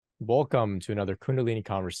Welcome to another Kundalini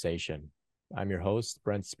conversation. I'm your host,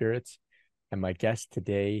 Brent Spirit, and my guest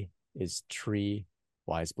today is Tree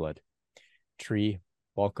Wiseblood. Tree,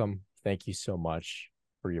 welcome. Thank you so much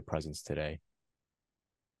for your presence today.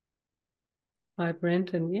 Hi,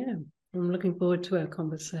 Brent, and yeah, I'm looking forward to our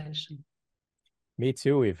conversation. Me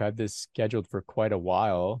too. We've had this scheduled for quite a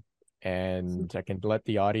while, and I can let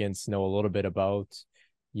the audience know a little bit about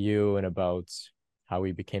you and about how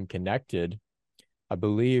we became connected. I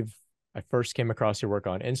believe I first came across your work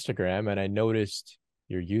on Instagram and I noticed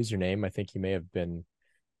your username. I think you may have been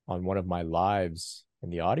on one of my lives in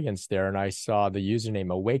the audience there, and I saw the username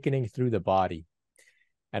Awakening Through the Body.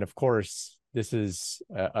 And of course, this is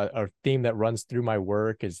a theme that runs through my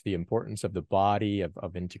work, is the importance of the body,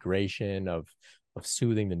 of integration, of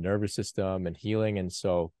soothing the nervous system and healing. And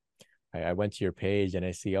so I went to your page and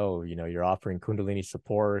I see, oh, you're offering Kundalini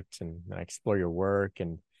support, and I explore your work,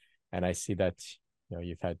 and I see that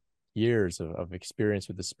you've had years of experience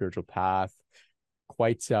with the spiritual path,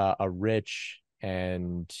 quite a rich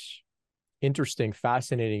and interesting,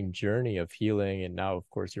 fascinating journey of healing. And now, of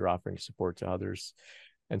course, you're offering support to others.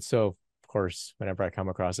 And so, of course, whenever I come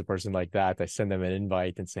across a person like that, I send them an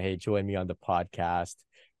invite and say, hey, join me on the podcast,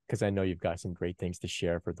 because I know you've got some great things to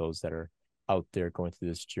share for those that are out there going through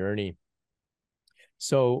this journey.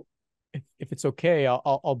 So if it's okay,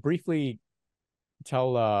 I'll briefly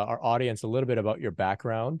tell our audience a little bit about your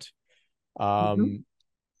background.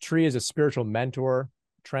 Tree is a spiritual mentor,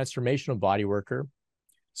 transformational body worker,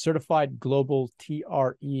 certified global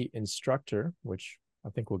TRE instructor, which I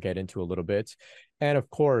think we'll get into a little bit, and of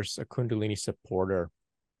course, a Kundalini supporter.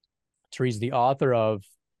 Tree's the author of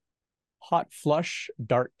Hot Flush,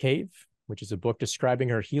 Dark Cave, which is a book describing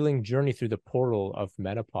her healing journey through the portal of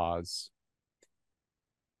menopause.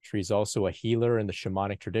 Tree's also a healer in the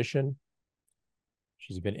shamanic tradition.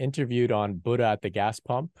 She's been interviewed on Buddha at the Gas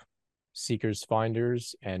Pump, Seekers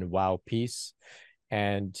Finders, and Wow Peace.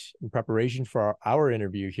 And in preparation for our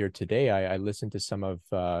interview here today, I listened to some of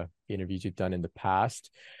the interviews you've done in the past.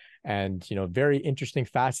 And, very interesting,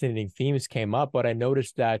 fascinating themes came up, but I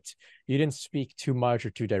noticed that you didn't speak too much or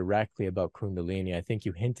too directly about Kundalini. I think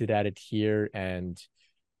you hinted at it here, and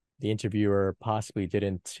the interviewer possibly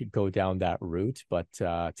didn't go down that route, but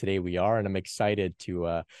today we are, and I'm excited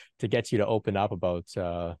to get you to open up about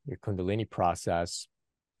your Kundalini process.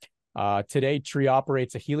 Today, Tree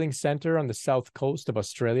operates a healing center on the south coast of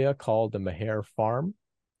Australia called the Meher Farm.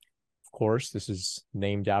 Of course, this is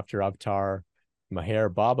named after Avatar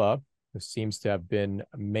Meher Baba, who seems to have been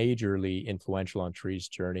majorly influential on Tree's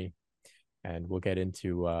journey. And we'll get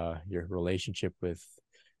into your relationship with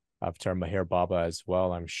Avatar Meher Baba as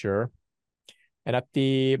well, I'm sure. And at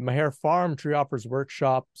the Meher Farm, Tree offers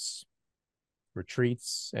workshops,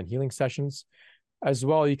 retreats, and healing sessions. As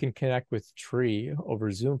well, you can connect with Tree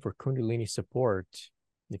over Zoom for Kundalini support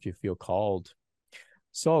if you feel called.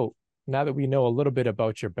 So now that we know a little bit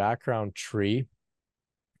about your background, Tree,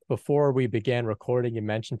 before we began recording, you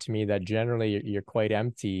mentioned to me that generally you're quite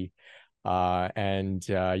empty, and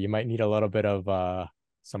you might need a little bit of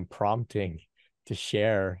some prompting to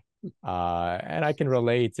share. And I can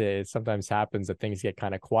relate. It sometimes happens that things get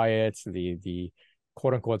kind of quiet. The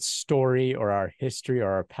quote unquote story or our history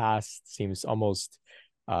or our past seems almost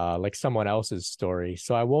like someone else's story.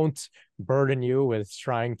 So I won't burden you with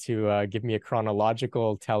trying to give me a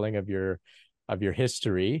chronological telling of your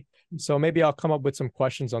history. So maybe I'll come up with some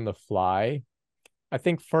questions on the fly. I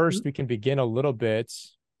think first we can begin a little bit.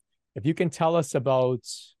 If you can tell us about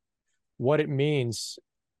what it means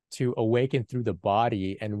to awaken through the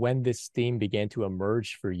body and when this theme began to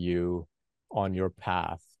emerge for you on your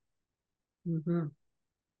path.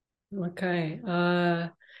 Okay.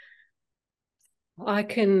 I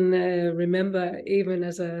can remember even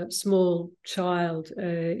as a small child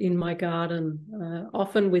in my garden,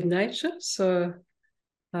 often with nature. So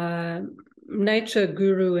nature,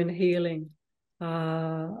 guru, and healing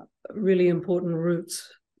are really important roots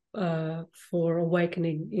for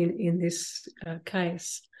awakening in this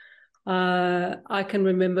case. I can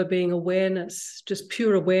remember being awareness, just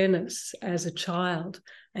pure awareness as a child,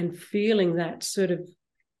 and feeling that sort of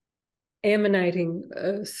emanating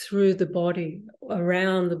through the body,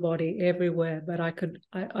 around the body, everywhere. But I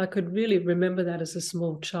could really remember that as a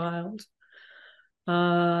small child.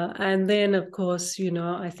 And then, of course,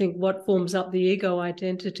 I think what forms up the ego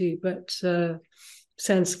identity, but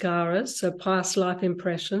sanskaras, so past life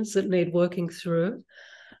impressions that need working through,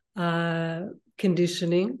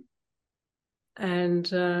 conditioning,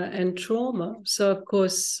 and trauma. So, of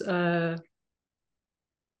course, an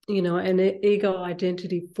ego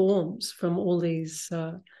identity forms from all these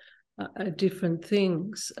different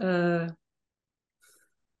things.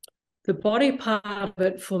 The body part of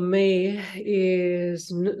it for me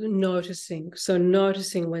is noticing. So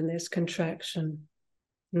noticing when there's contraction,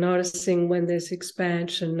 noticing when there's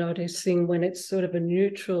expansion, noticing when it's sort of a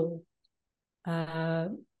neutral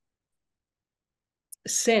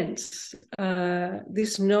sense.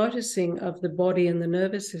 This noticing of the body and the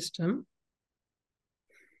nervous system,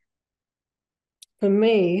 for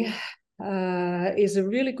me, is a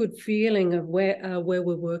really good feeling of where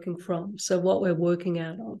we're working from. So what we're working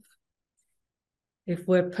out of. If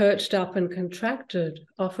we're perched up and contracted,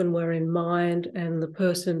 often we're in mind and the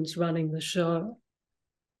person's running the show.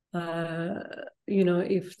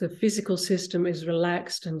 If the physical system is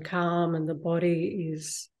relaxed and calm and the body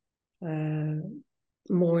is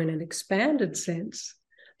more in an expanded sense,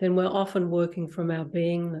 then we're often working from our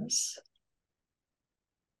beingness.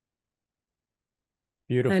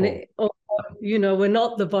 Beautiful. And we're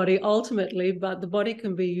not the body ultimately, but the body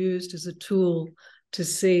can be used as a tool to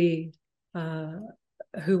see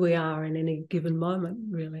who we are in any given moment,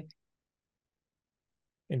 really.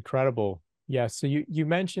 Incredible. Yeah. So you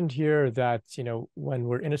mentioned here that, when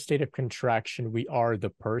we're in a state of contraction, we are the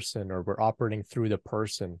person, or we're operating through the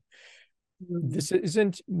person. This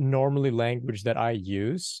isn't normally language that I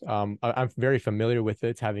use. I'm very familiar with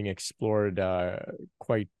it, having explored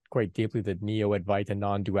quite deeply the Neo-Advaita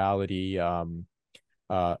non-duality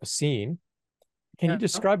scene. Can you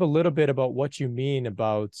describe a little bit about what you mean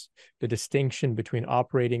about the distinction between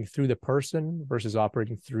operating through the person versus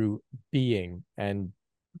operating through being, and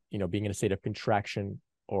being in a state of contraction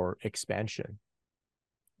or expansion?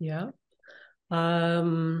 Yeah.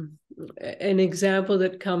 An example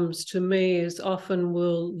that comes to me is often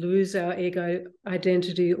we'll lose our ego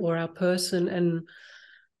identity or our person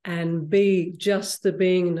and be just the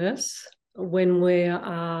beingness when we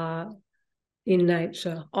are in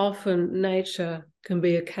nature. Often nature can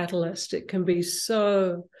be a catalyst. It can be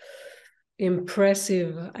so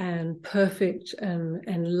impressive and perfect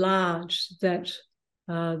and large that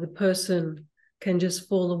the person can just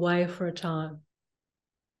fall away for a time.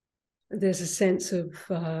 There's a sense of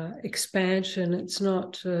expansion. It's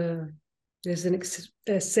not, there's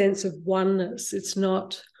a sense of oneness. It's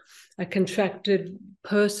not a contracted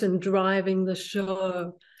person driving the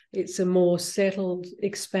show. It's a more settled,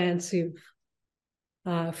 expansive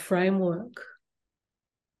framework.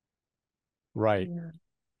 Right. Yeah.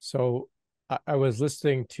 So I was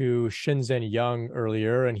listening to Shinzen Young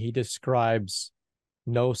earlier, and he describes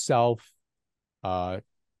no self,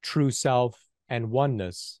 true self, and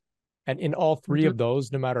oneness. And in all three of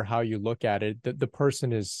those, no matter how you look at it, the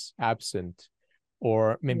person is absent,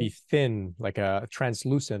 or maybe thin, like a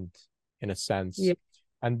translucent in a sense. Yeah.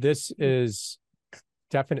 And this is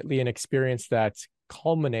definitely an experience that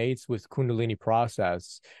culminates with Kundalini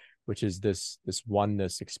process, which is this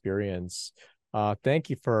oneness experience. Thank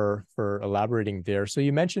you for elaborating there. So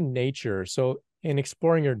you mentioned nature. So in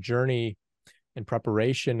exploring your journey in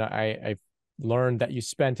preparation, I've learned that you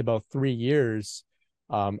spent about 3 years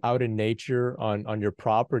out in nature on your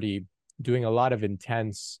property, doing a lot of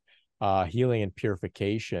intense healing and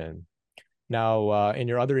purification. Now, in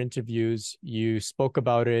your other interviews, you spoke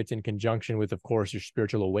about it in conjunction with, of course, your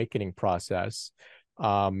spiritual awakening process.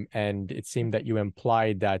 And it seemed that you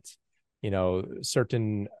implied that,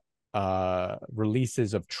 certain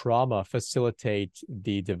releases of trauma facilitate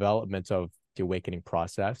the development of the awakening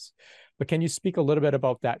process. But can you speak a little bit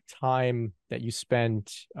about that time that you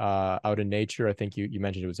spent out in nature? I think you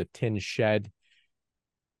mentioned it was a tin shed.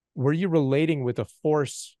 Were you relating with a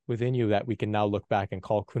force within you that we can now look back and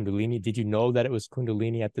call Kundalini? Did you know that it was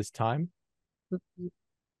Kundalini at this time?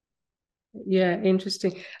 Yeah,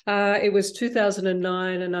 interesting. It was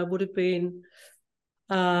 2009 and I would have been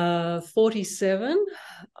 47.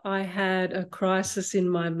 I had a crisis in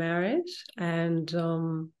my marriage, and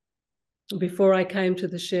before I came to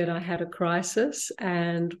the shed, I had a crisis,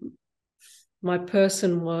 and my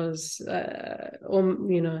person was,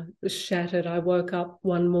 shattered. I woke up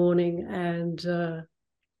one morning and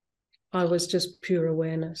I was just pure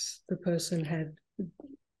awareness. The person had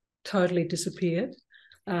totally disappeared,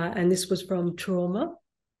 and this was from trauma.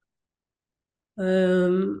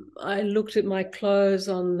 I looked at my clothes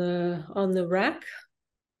on the rack,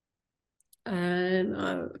 and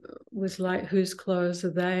I was like, whose clothes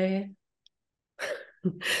are they?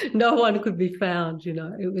 No one could be found,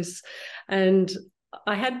 it was, and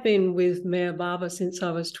I had been with Mayor Baba since I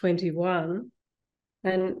was 21,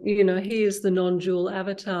 and he is the non-dual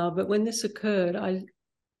avatar, but when this occurred,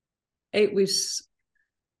 it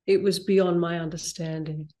was beyond my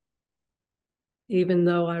understanding. Even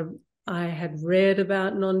though I had read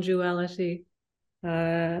about non-duality,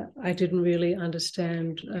 I didn't really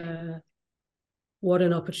understand what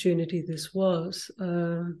an opportunity this was.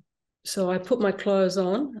 So I put my clothes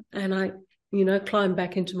on and I, climbed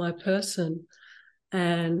back into my person,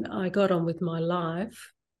 and I got on with my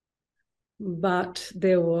life. But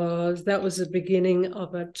that was the beginning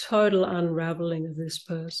of a total unraveling of this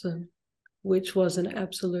person, which was an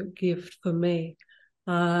absolute gift for me.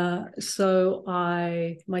 So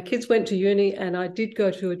my kids went to uni, and I did go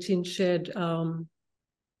to a tin shed on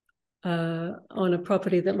a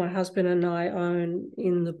property that my husband and I own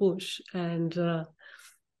in the bush. And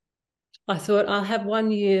I thought I'll have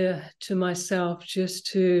 1 year to myself just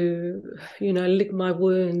to, lick my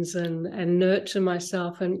wounds and nurture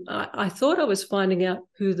myself. And I thought I was finding out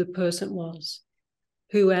who the person was.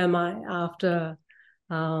 Who am I after,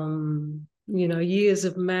 years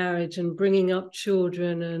of marriage and bringing up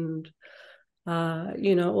children and,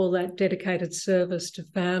 all that dedicated service to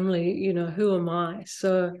family, who am I?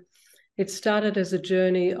 So it started as a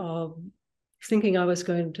journey of thinking I was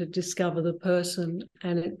going to discover the person,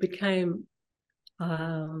 and it became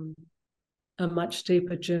a much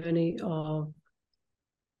deeper journey of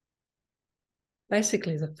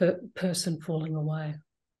basically the person falling away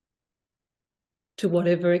to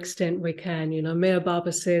whatever extent we can. Meher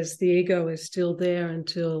Baba says the ego is still there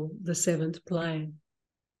until the seventh plane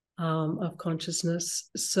of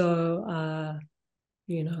consciousness. So,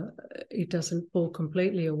 it doesn't fall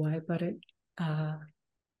completely away, but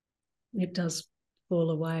it does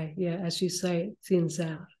fall away. Yeah, as you say, it thins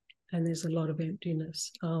out and there's a lot of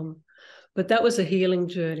emptiness. But that was a healing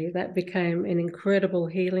journey. That became an incredible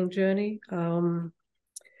healing journey. And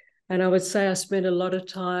I would say I spent a lot of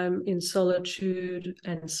time in solitude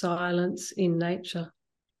and silence in nature.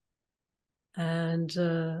 And,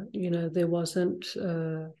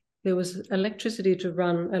 there was electricity to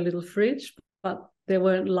run a little fridge, but there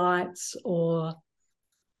weren't lights, or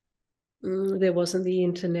there wasn't the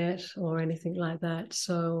internet or anything like that.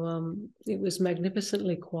 So it was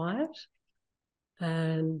magnificently quiet,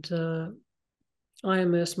 and I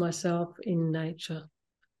immersed myself in nature.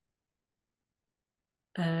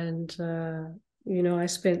 And, I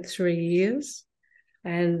spent 3 years,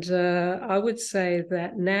 and I would say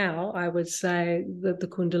that now the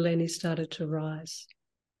Kundalini started to rise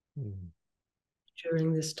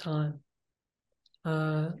during this time.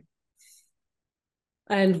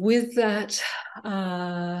 And with that,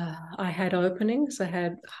 I had openings. I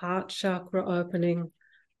had heart chakra opening.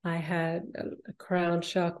 I had a crown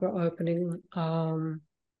chakra opening.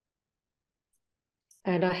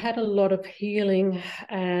 And I had a lot of healing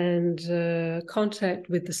and contact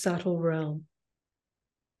with the subtle realm.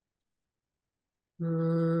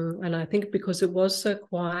 And I think because it was so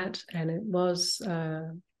quiet, and it was,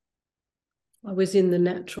 I was in the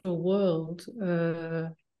natural world,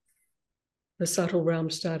 the subtle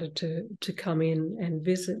realm started to come in and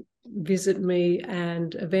visit me.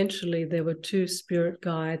 And eventually there were 2 spirit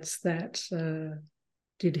guides that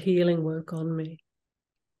did healing work on me.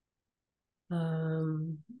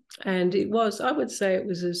 And I would say it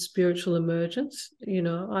was a spiritual emergence.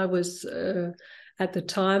 I was, at the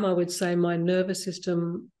time, I would say my nervous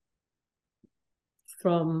system,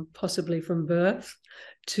 possibly from birth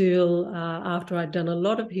till after I'd done a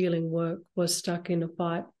lot of healing work, was stuck in a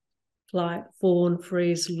fight, flight, fawn,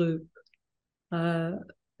 freeze loop.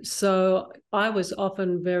 So I was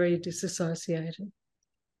often very disassociated.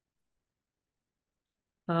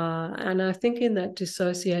 And I think in that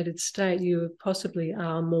dissociated state, you possibly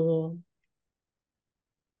are more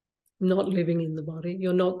not living in the body.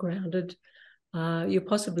 You're not grounded. You're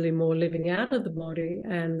possibly more living out of the body,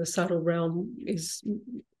 and the subtle realm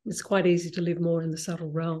it's quite easy to live more in the subtle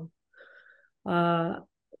realm.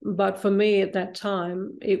 But for me at that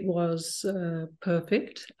time, it was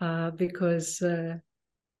perfect because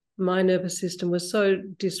my nervous system was so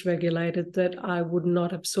dysregulated that I would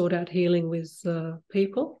not have sought out healing with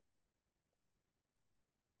people.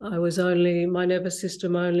 My nervous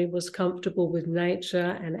system only was comfortable with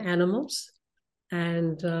nature and animals,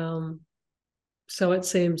 and so it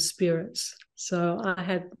seemed spirits. So I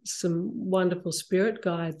had some wonderful spirit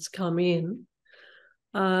guides come in.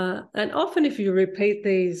 And often if you repeat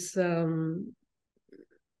these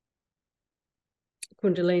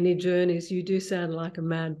Kundalini journeys, you do sound like a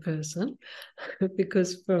mad person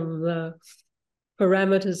because from the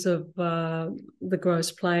parameters of the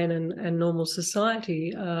gross plane and normal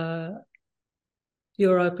society,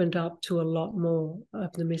 you're opened up to a lot more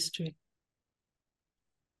of the mystery.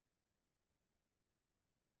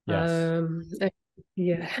 Yes.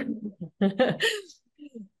 Yeah.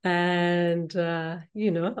 And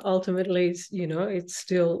ultimately it's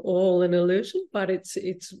still all an illusion, but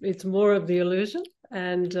it's more of the illusion.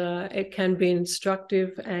 and it can be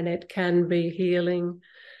instructive, and it can be healing,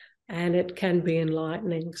 and it can be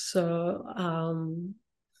enlightening. So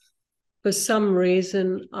for some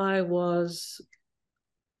reason, I was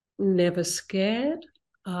never scared.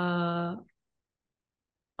 I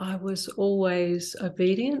was always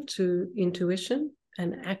obedient to intuition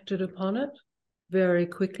and acted upon it very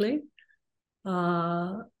quickly.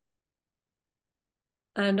 And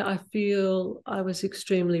I feel I was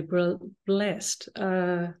extremely blessed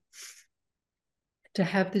to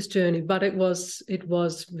have this journey, but it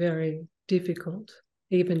was very difficult.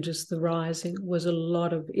 Even just the rising was a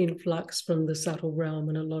lot of influx from the subtle realm,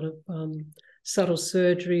 and a lot of subtle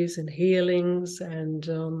surgeries and healings, and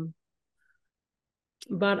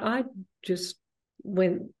but I just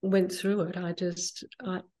went through it.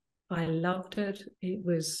 I loved it. It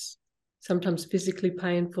was sometimes physically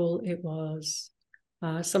painful. It was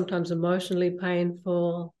sometimes emotionally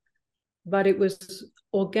painful, but it was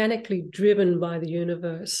organically driven by the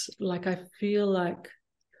universe. Like, I feel like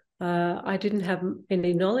I didn't have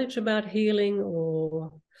any knowledge about healing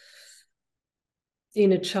or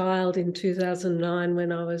inner child in 2009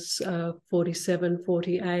 when I was 47,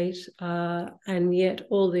 48, and yet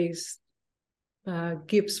all these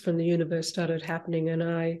gifts from the universe started happening, and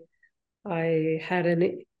I had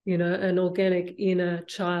an organic inner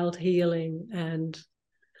child healing, and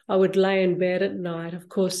I would lay in bed at night. Of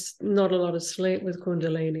course, not a lot of sleep with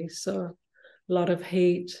Kundalini, so a lot of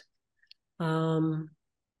heat, not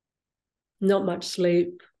much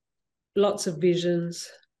sleep, lots of visions,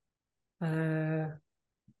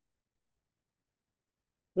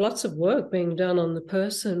 lots of work being done on the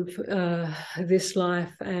person this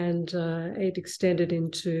life, and it extended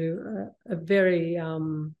into a very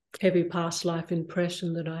heavy past life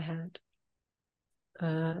impression that I had.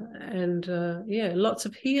 Yeah, lots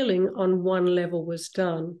of healing on one level was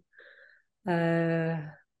done.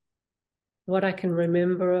 What I can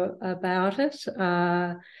remember about it,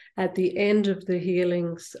 at the end of the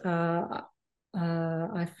healings,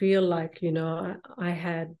 I feel like,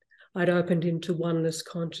 I'd opened into oneness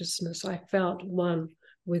consciousness. I felt one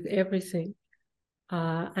with everything,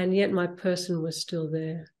 and yet my person was still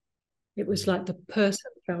there. It was like the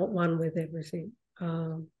person felt one with everything.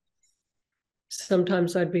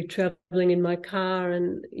 Sometimes I'd be traveling in my car,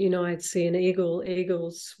 and I'd see an eagle.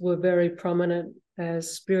 Eagles were very prominent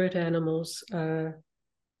as spirit animals,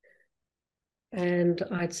 and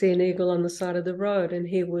I'd see an eagle on the side of the road, and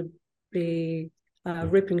he would be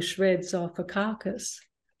ripping shreds off a carcass,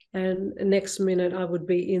 and the next minute I would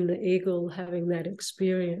be in the eagle having that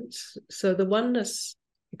experience. So the oneness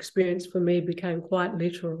experience for me became quite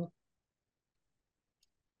literal.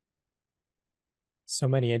 So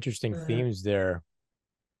many interesting themes there.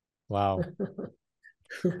 Wow.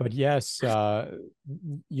 But yes,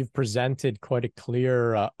 you've presented quite a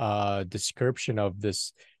clear description of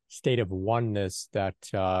this state of oneness that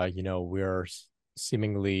we're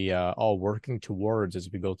seemingly all working towards as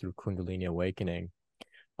we go through Kundalini awakening.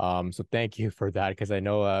 So thank you for that, because I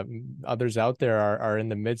know others out there are in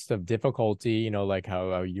the midst of difficulty, like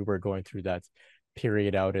how you were going through that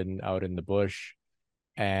period out in the bush,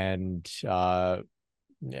 and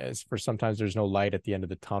yes, for sometimes there's no light at the end of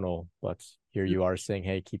the tunnel, but here you are saying,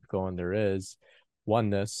 hey, keep going, there is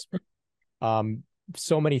oneness.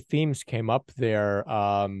 So many themes came up there,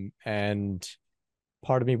 and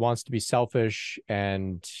part of me wants to be selfish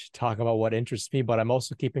and talk about what interests me, but I'm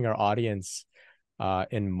also keeping our audience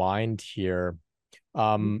in mind here.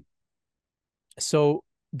 So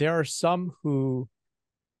there are some who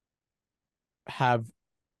have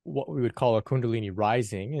what we would call a Kundalini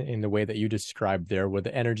rising in the way that you described there, where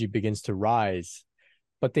the energy begins to rise,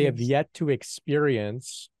 but they have yet to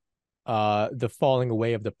experience the falling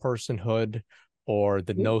away of the personhood or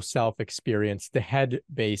the no self experience. The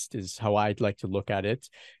head-based is how I'd like to look at it.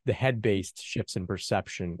 The head-based shifts in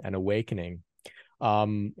perception and awakening.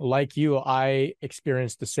 Like you, I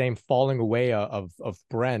experienced the same falling away of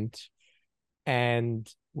Brent,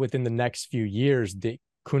 and within the next few years, the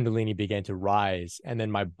Kundalini began to rise, and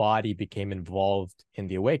then my body became involved in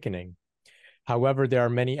the awakening. However, there are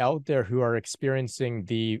many out there who are experiencing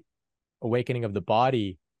the awakening of the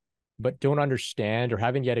body, but don't understand or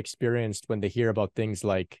haven't yet experienced when they hear about things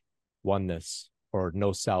like oneness or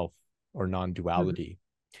no self or non-duality.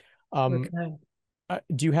 Okay.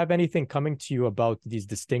 Do you have anything coming to you about these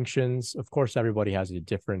distinctions? Of course, everybody has a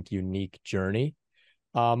different, unique journey.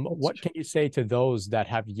 What can you say to those that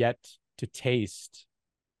have yet to taste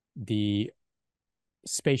the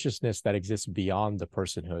spaciousness that exists beyond the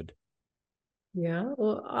personhood? Yeah,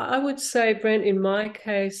 well, I would say, Brent, in my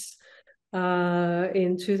case,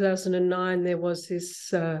 in 2009, there was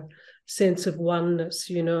this sense of oneness.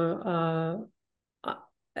 In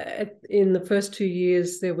the first 2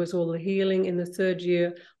 years, there was all the healing. In the third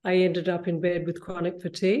year, I ended up in bed with chronic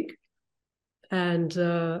fatigue. And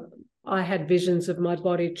I had visions of my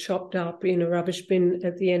body chopped up in a rubbish bin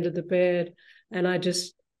at the end of the bed. And I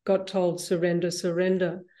just got told, surrender,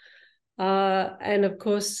 surrender. And of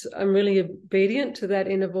course, I'm really obedient to that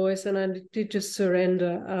inner voice, and I did just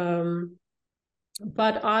surrender.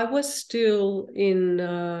 But I was still in,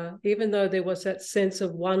 even though there was that sense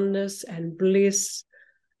of oneness and bliss,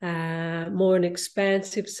 more an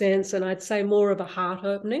expansive sense, and I'd say more of a heart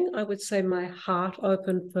opening. I would say my heart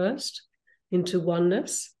opened first into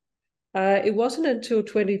oneness. It wasn't until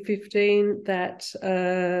 2015 that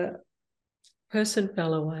person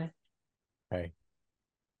fell away. Okay.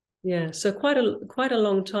 Yeah, so quite a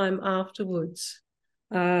long time afterwards,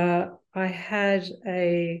 I had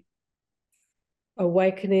a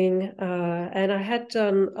awakening, and I had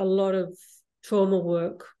done a lot of trauma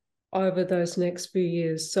work over those next few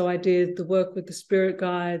years. So I did the work with the spirit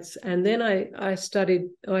guides, and then I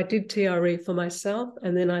did TRE for myself,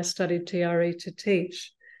 and then I studied TRE to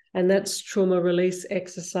teach, and that's trauma release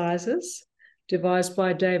exercises devised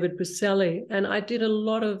by David Buscelli. And I did a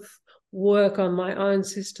lot of work on my own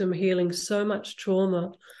system, healing so much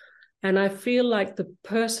trauma. And I feel like the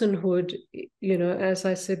personhood, as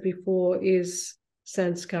I said before, is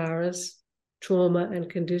sanskaras, trauma and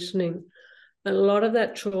conditioning. And a lot of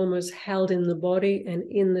that trauma is held in the body and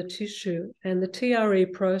in the tissue. And the TRE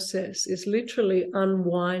process is literally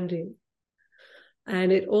unwinding.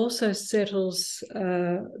 And it also settles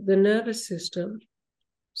the nervous system.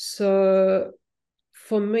 So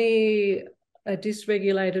for me, a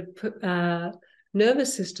dysregulated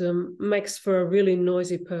nervous system makes for a really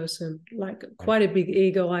noisy person, like quite a big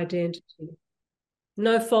ego identity.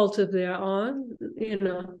 No fault of their own,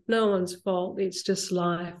 no one's fault. It's just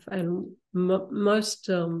life. And most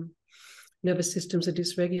nervous systems are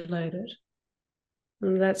dysregulated.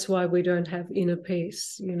 And that's why we don't have inner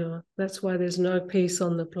peace, That's why there's no peace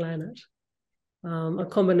on the planet. A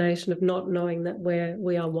combination of not knowing that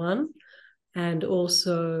we are one, and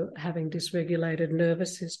also having dysregulated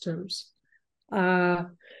nervous systems.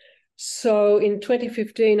 So in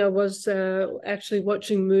 2015, I was actually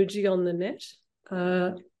watching Mooji on the net,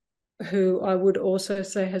 who I would also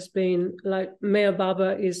say has been, like, Meher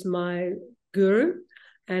Baba is my guru,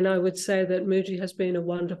 and I would say that Mooji has been a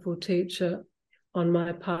wonderful teacher on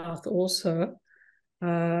my path also.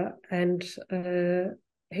 And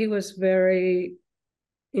he was very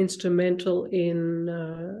instrumental in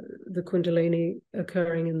the Kundalini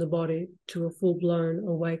occurring in the body to a full-blown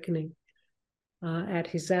awakening at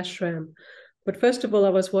his ashram. But first of all, I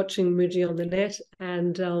was watching Mooji on the net,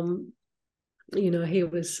 and he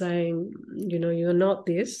was saying, you're not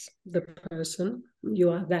this, the person,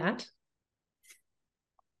 you are that.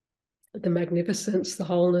 The magnificence, the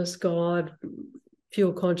wholeness, God,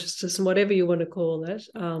 pure consciousness, and whatever you want to call it.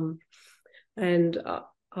 And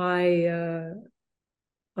I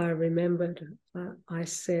remembered, I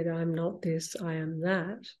said, I'm not this, I am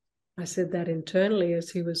that. I said that internally as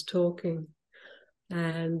he was talking.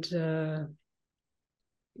 And, I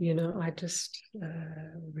just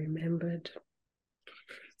remembered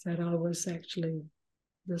that I was actually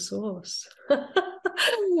the source.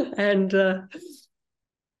 And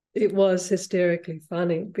it was hysterically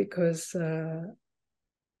funny because,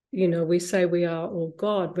 we say we are all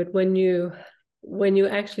God, but when you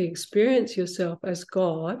actually experience yourself as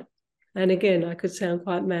God, and again, I could sound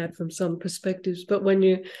quite mad from some perspectives, but when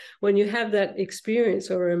you have that experience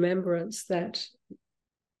or remembrance that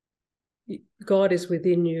God is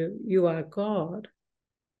within you, you are God,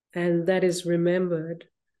 and that is remembered,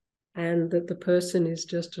 and that the person is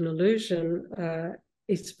just an illusion,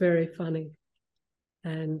 it's very funny.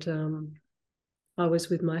 And I was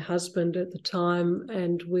with my husband at the time,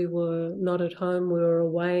 and we were not at home, we were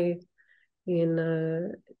away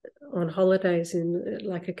on holidays in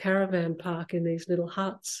like a caravan park in these little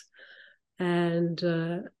huts. And,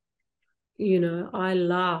 I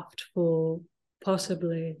laughed for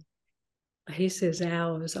possibly, he says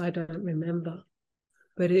hours, I don't remember,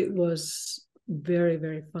 but it was very,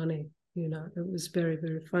 very funny. It was very,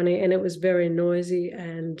 very funny, and it was very noisy.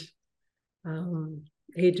 And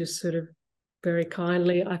he just sort of very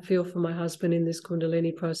kindly, I feel for my husband in this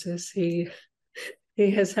Kundalini process, he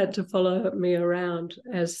has had to follow me around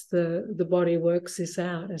as the body works this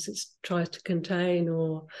out, as it tries to contain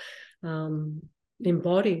or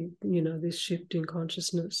embody, this shift in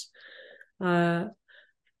consciousness.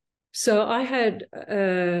 So I had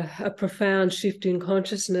a profound shift in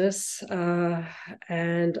consciousness,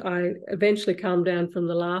 and I eventually calmed down from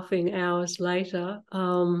the laughing hours later.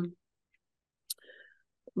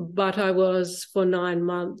 but I was, for 9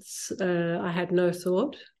 months, I had no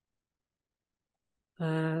thought.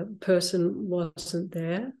 Person wasn't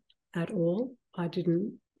there at all. I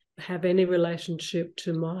didn't have any relationship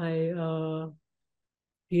to my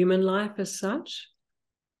human life as such.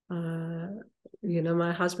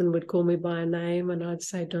 My husband would call me by a name and I'd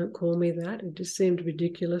say, don't call me that. It just seemed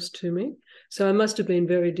ridiculous to me. So I must have been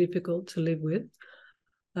very difficult to live with.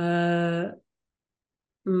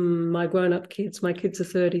 My grown-up kids, my kids are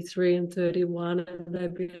 33 and 31, and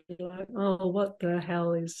they'd be like, oh, what the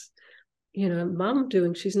hell is, mum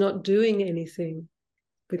doing? She's not doing anything,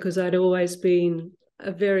 because I'd always been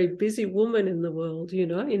a very busy woman in the world,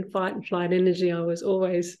 in fight and flight energy. I was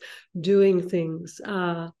always doing things.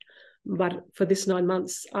 But for this 9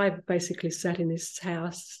 months, I basically sat in this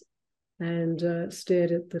house and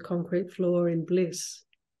stared at the concrete floor in bliss.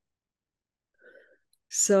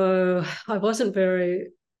 So I wasn't very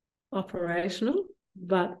operational,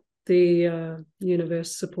 but the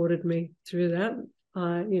universe supported me through that.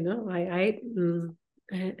 I ate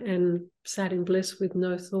and sat in bliss with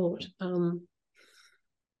no thought.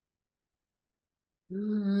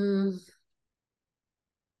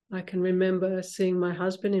 I can remember seeing my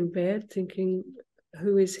husband in bed, thinking,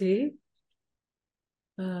 who is he?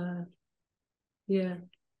 Yeah,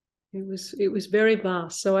 it was very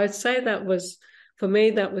vast. So I'd say that was, for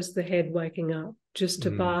me, that was the head waking up, just to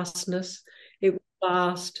vastness. It was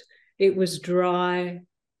vast, it was dry,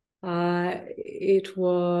 it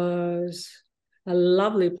was a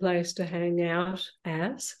lovely place to hang out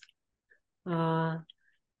as, and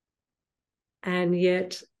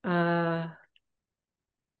yet,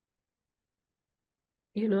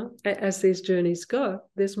 as these journeys go,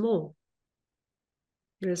 there's more.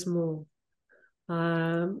 There's more.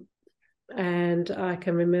 And I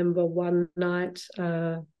can remember one night,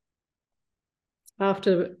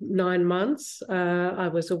 after 9 months, I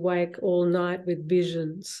was awake all night with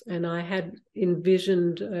visions, and I had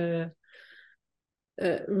envisioned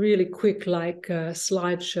really quick, like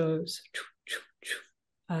slideshows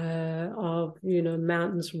of,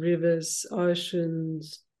 mountains, rivers,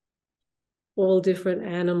 oceans, all different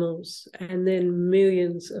animals, and then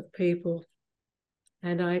millions of people.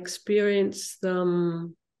 And I experienced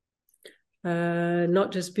them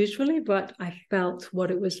not just visually, but I felt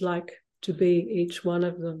what it was like to be each one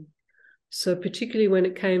of them. So particularly when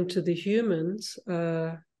it came to the humans,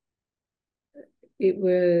 it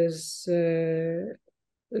was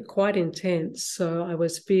quite intense. So I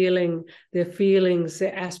was feeling their feelings,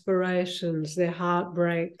 their aspirations, their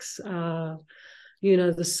heartbreaks, the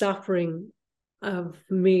suffering of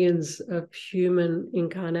millions of human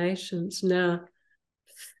incarnations. Now,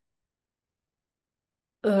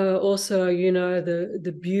 also,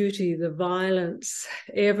 the beauty, the violence,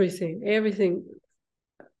 everything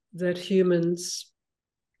that humans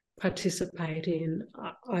participate in,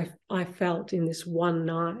 I felt in this one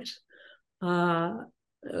night.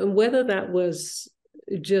 Whether that was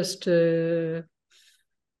just whether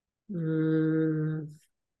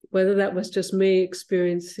that was just me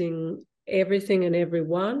experiencing everything and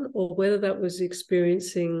everyone, or whether that was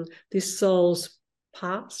experiencing this soul's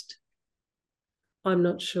past, I'm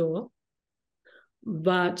not sure.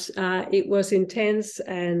 But it was intense,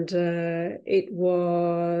 and it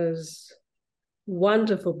was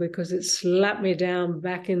wonderful because it slapped me down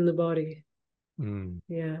back in the body.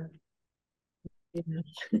 Yeah.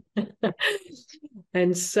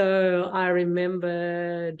 And so I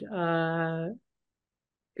remembered, that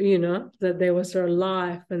there was a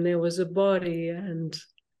life and there was a body, and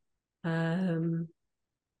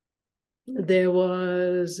there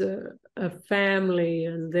was a family,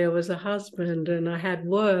 and there was a husband, and I had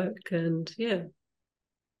work, and yeah.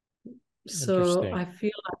 So I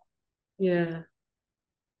feel like, yeah.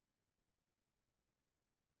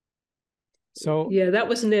 So yeah, that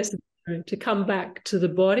was necessary to come back to the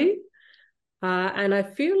body. And I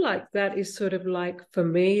feel like that is sort of like, for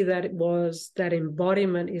me, that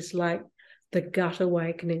embodiment is like the gut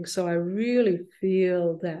awakening. So I really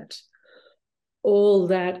feel that all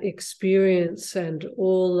that experience and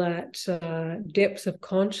all that depth of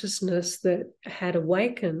consciousness that had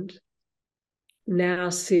awakened now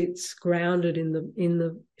sits grounded in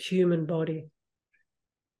the human body.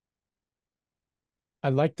 I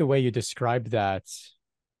like the way you describe that.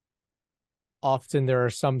 Often there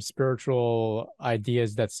are some spiritual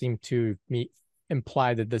ideas that seem to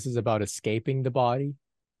imply that this is about escaping the body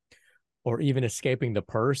or even escaping the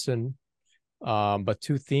person. But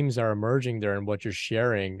two themes are emerging there in what you're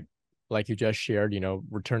sharing, like you just shared,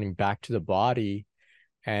 returning back to the body.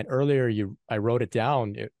 And earlier I wrote it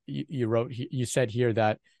down. You said here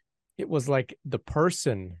that it was like the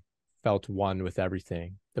person felt one with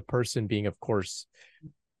everything. the person being, of course,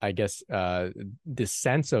 I guess, this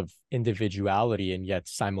sense of individuality, and yet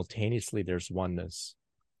simultaneously there's oneness.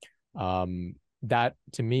 That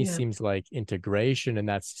to me seems like integration, and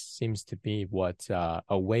that seems to be what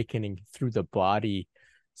awakening through the body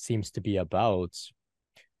seems to be about.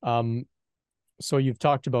 So you've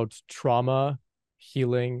talked about trauma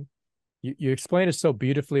healing. You explained it so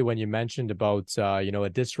beautifully when you mentioned about a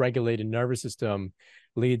dysregulated nervous system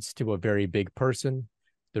leads to a very big person.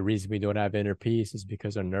 The reason we don't have inner peace is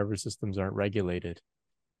because our nervous systems aren't regulated.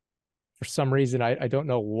 For some reason, I don't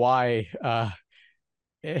know why all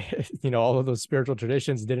of those spiritual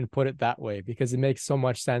traditions didn't put it that way, because it makes so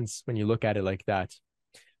much sense when you look at it like that.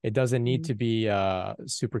 It doesn't need to be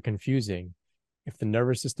super confusing. If the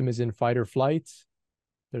nervous system is in fight or flight,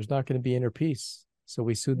 there's not going to be inner peace. So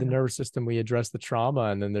we soothe the nervous system, we address the trauma,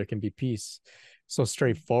 and then there can be peace. So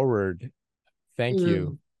straightforward. Thank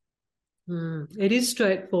you. It is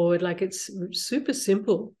straightforward. Like, it's super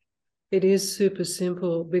simple. It is super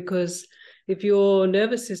simple, because if your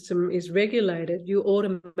nervous system is regulated, you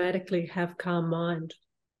automatically have calm mind.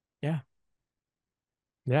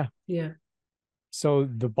 Yeah. So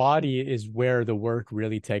the body is where the work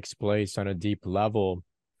really takes place on a deep level.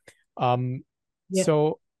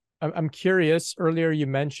 So I'm curious. Earlier you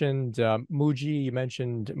mentioned Muji, you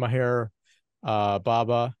mentioned Maher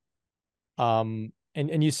Baba, and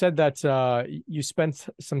you said that you spent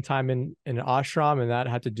some time in an ashram, and that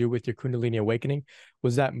had to do with your Kundalini awakening.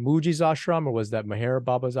 Was that Muji's ashram, or was that Maher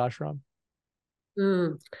Baba's ashram?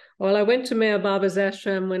 Well, I went to Maher Baba's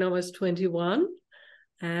ashram when I was 21.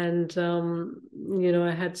 And,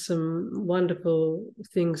 I had some wonderful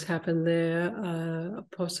things happen there,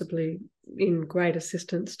 possibly in great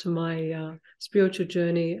assistance to my spiritual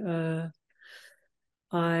journey.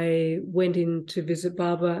 I went in to visit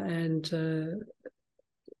Baba, and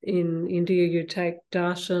in India, you take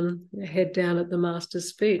darshan, head down at the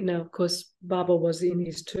master's feet. Now, of course, Baba was in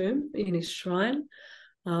his tomb, in his shrine.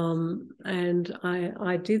 And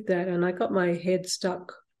I did that, and I got my head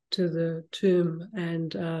stuck to the tomb,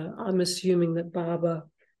 and I'm assuming that Baba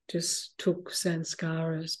just took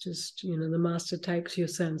sanskaras, the master takes your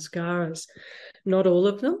sanskaras, not all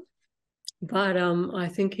of them, but I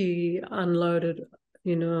think he unloaded, a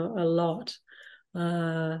lot.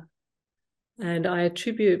 And I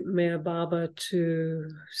attribute Maher Baba to,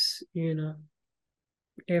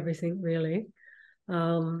 everything really.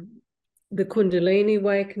 The Kundalini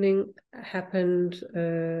awakening happened,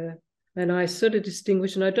 and I sort of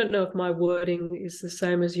distinguish, and I don't know if my wording is the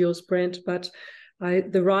same as yours, Brent, but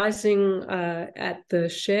the rising at the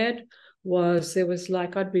shed there was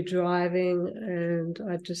like I'd be driving and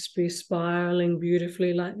I'd just be spiraling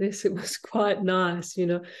beautifully like this. It was quite nice,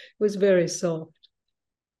 it was very soft.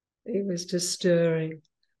 It was just stirring.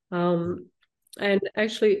 And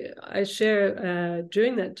actually, I share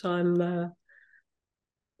during that time,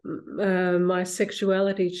 my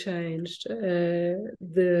sexuality changed.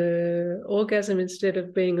 The orgasm, instead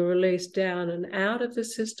of being released down and out of the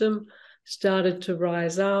system, started to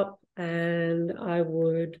rise up, and I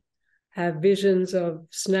would have visions of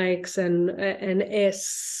snakes, and an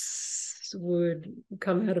S would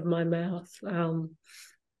come out of my mouth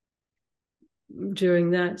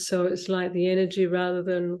during that. So it's like the energy, rather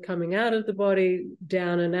than coming out of the body,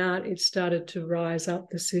 down and out, it started to rise up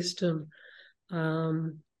the system.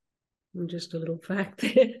 Just a little fact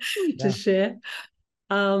there to share.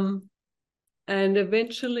 And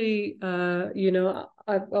eventually,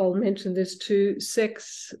 I'll mention this too,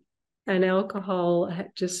 sex and alcohol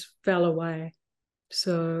just fell away.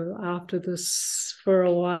 So after this, for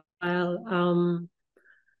a while,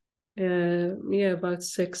 both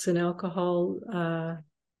sex and alcohol,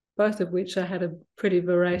 both of which I had a pretty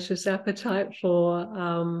voracious appetite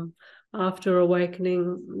for, after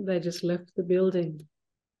awakening, they just left the building.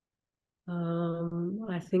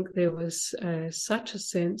 I think there was such a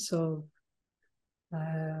sense of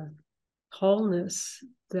wholeness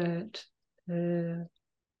that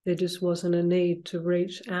there just wasn't a need to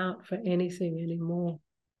reach out for anything anymore.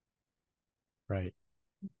 Right.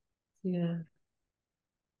 Yeah.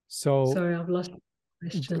 So sorry, I've lost the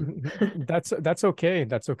question. That's okay.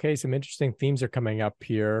 That's okay. Some interesting themes are coming up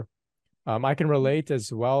here. I can relate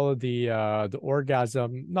as well. The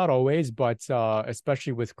orgasm, not always, but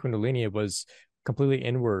especially with Kundalini, it was completely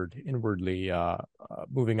inwardly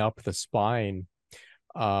moving up the spine.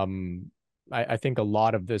 I think a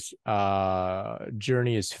lot of this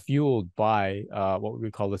journey is fueled by what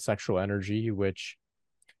we call the sexual energy, which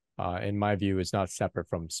in my view is not separate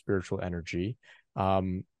from spiritual energy.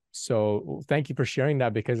 So thank you for sharing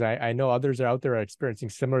that, because I know others are out there are experiencing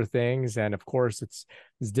similar things. And of course, it's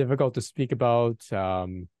difficult to speak about.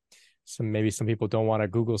 Maybe some people don't want to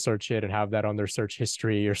Google search it and have that on their search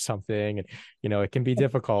history or something. And, it can be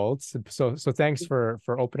difficult. So thanks for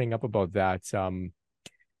opening up about that.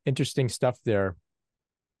 Interesting stuff there.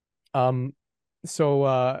 So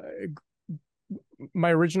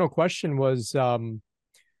my original question was, so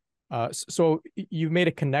you made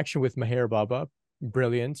a connection with Meher Baba.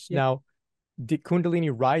 Brilliant. Yeah. Now, did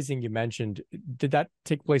Kundalini rising you mentioned, did that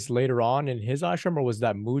take place later on in his ashram, or was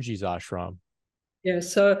that Muji's ashram? Yeah,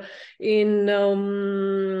 so in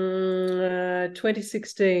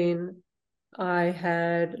 2016, I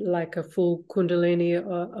had like a full Kundalini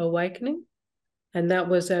awakening, and that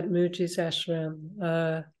was at Muji's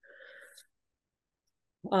ashram.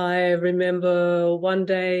 I remember one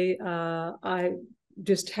day I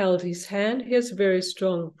just held his hand. He has a very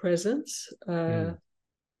strong presence, and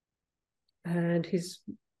he's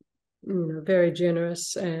very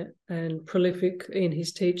generous and prolific in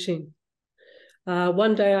his teaching.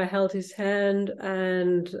 One day I held his hand,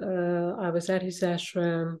 and I was at his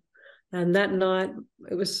ashram, and that night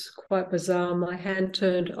it was quite bizarre. My hand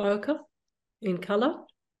turned ochre in color,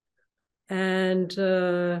 and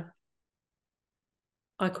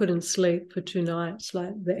I couldn't sleep for 2 nights.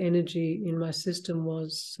 Like, the energy in my system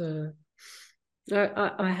was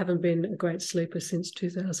I haven't been a great sleeper since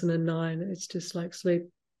 2009. It's just like sleep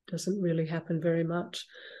doesn't really happen very much.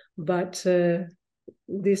 But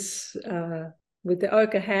this with the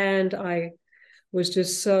ochre hand, I was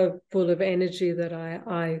just so full of energy that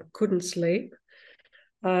I couldn't sleep.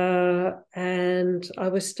 And I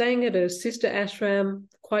was staying at a sister ashram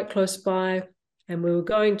quite close by, and we were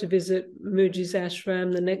going to visit Muji's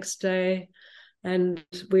ashram the next day. And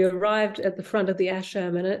we arrived at the front of the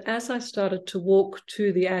ashram, and as I started to walk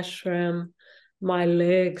to the ashram, my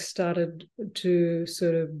legs started to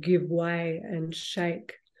sort of give way and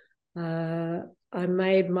shake. I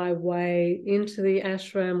made my way into the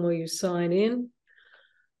ashram where you sign in,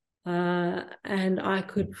 and I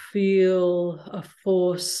could feel a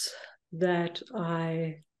force that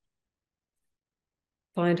I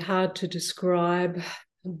find hard to describe,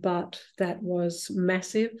 but that was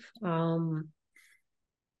massive.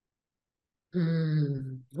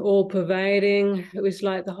 All pervading. It was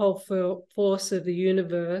like the whole force of the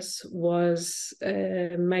universe was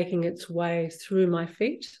making its way through my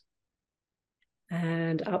feet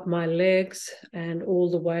and up my legs and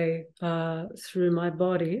all the way through my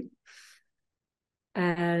body.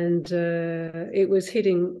 And it was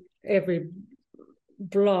hitting every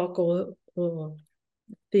block or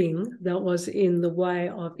thing that was in the way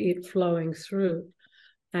of it flowing through.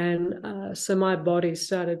 And so my body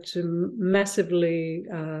started to massively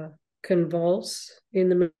convulse. In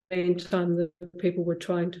the meantime, the people were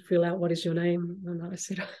trying to fill out, what is your name? And I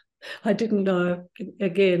said, I didn't know.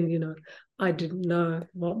 Again, I didn't know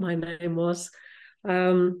what my name was.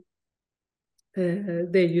 They're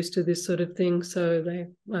used to this sort of thing. So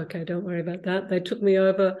okay, don't worry about that. They took me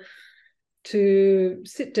over to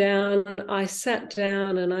sit down. I sat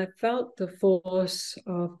down, and I felt the force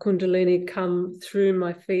of Kundalini come through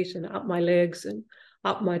my feet and up my legs and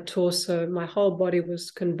up my torso. My whole body was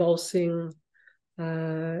convulsing.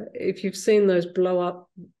 If you've seen those blow up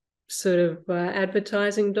sort of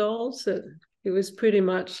advertising dolls, it was pretty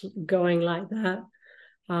much going like that.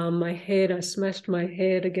 I smashed my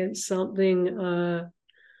head against something.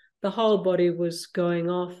 The whole body was going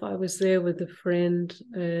off. I was there with a friend,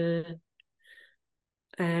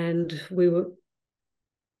 and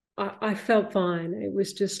I felt fine. It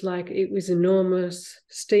was just like, it was enormous.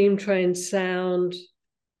 Steam train sound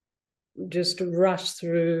just rushed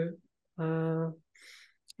through, and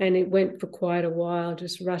it went for quite a while,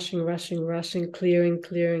 just rushing,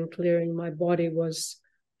 clearing. My body was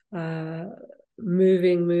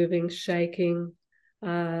moving, shaking.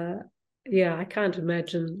 I can't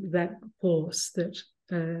imagine that force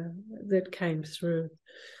that came through.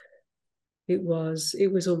 It was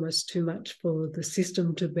almost too much for the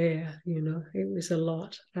system to bear. It was a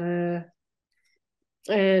lot. And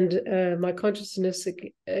my consciousness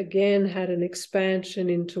again had an expansion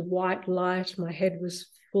into white light. My head was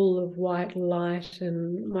full of white light,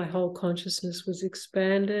 and my whole consciousness was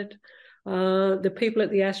expanded. The people at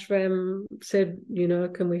the ashram said,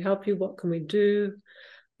 can we help you? What can we do?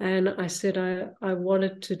 And I said I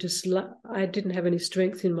wanted to I didn't have any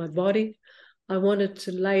strength in my body. I wanted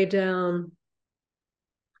to lay down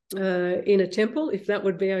in a temple, if that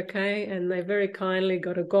would be okay. And they very kindly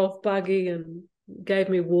got a golf buggy and gave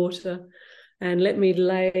me water and let me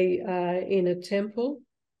lay in a temple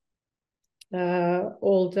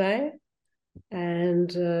all day. And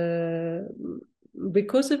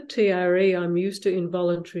because of TRE, I'm used to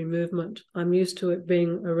involuntary movement. I'm used to it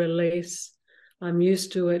being a release. I'm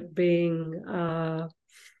used to it being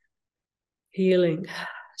healing.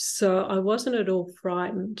 So I wasn't at all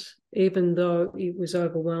frightened, even though it was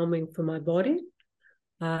overwhelming for my body.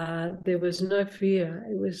 There was no fear.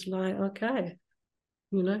 It was like, okay,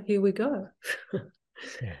 here we go.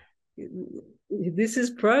 Yeah. This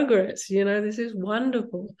is progress, this is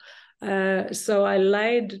wonderful. So I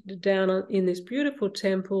laid down in this beautiful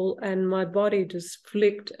temple, and my body just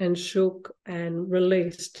flicked and shook and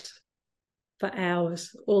released for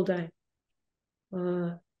hours, all day.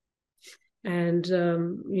 And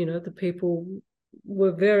the people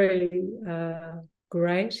were very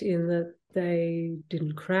great in that they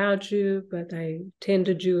didn't crowd you, but they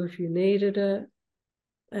tended you if you needed it.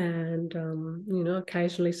 And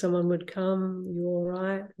occasionally someone would come, you all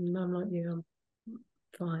right? And I'm like, yeah, I'm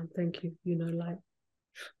fine, thank you. Like,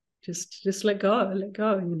 just let go.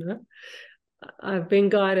 I've been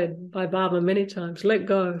guided by Baba many times. Let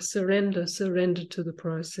go, surrender to the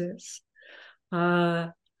process.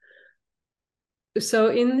 So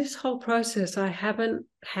in this whole process, I haven't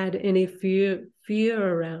had any fear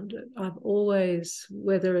around it. I've always,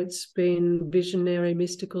 whether it's been visionary,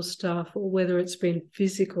 mystical stuff, or whether it's been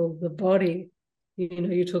physical, the body,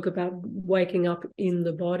 you talk about waking up in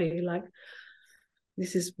the body, like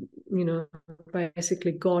this is,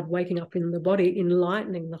 basically God waking up in the body,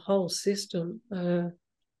 enlightening the whole system. I've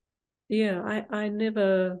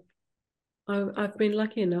been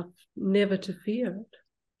lucky enough never to fear it,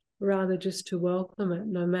 rather just to welcome it,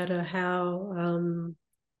 no matter how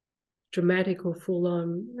dramatic or full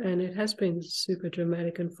on. And it has been super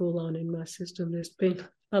dramatic and full on in my system. There's been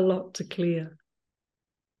a lot to clear.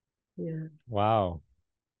 Yeah. Wow.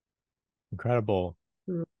 Incredible.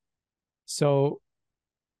 Mm. So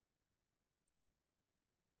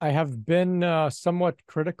I have been somewhat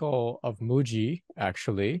critical of Muji,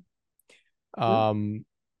 actually. Mm.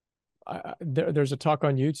 There's a talk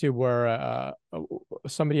on YouTube where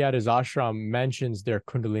somebody at his ashram mentions their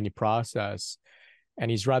Kundalini process, and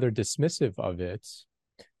he's rather dismissive of it.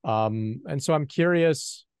 And so I'm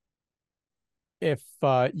curious if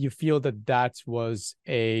you feel that that was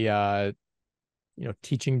a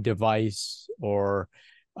teaching device, or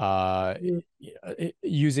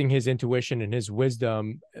using his intuition and his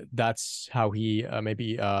wisdom. That's how he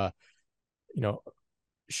maybe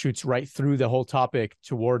shoots right through the whole topic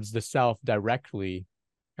towards the self directly,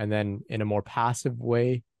 and then in a more passive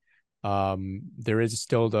way, there is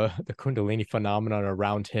still the Kundalini phenomenon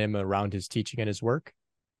around him, around his teaching and his work.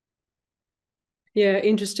 Yeah,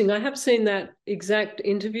 interesting. I have seen that exact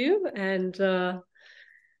interview, and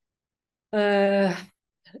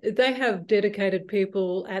they have dedicated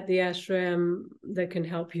people at the ashram that can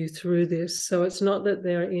help you through this. So it's not that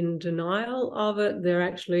they're in denial of it, they're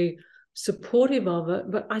actually supportive of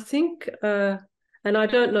it. But I think, and I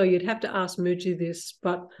don't know, you'd have to ask Muji this,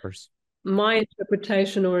 but my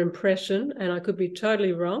interpretation or impression, and I could be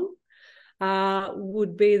totally wrong,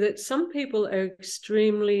 would be that some people are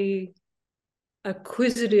extremely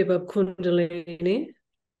acquisitive of Kundalini,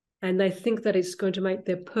 and they think that it's going to make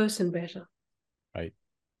their person better. Right.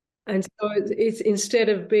 And so it's instead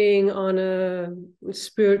of being on a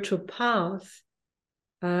spiritual path,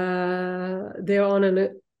 they're on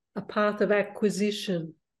a path of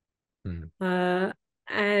acquisition.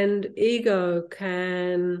 And ego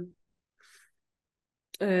can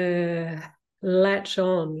latch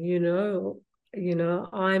on,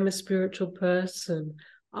 I'm a spiritual person.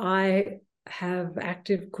 I have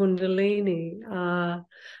active Kundalini.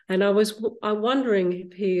 And I'm wondering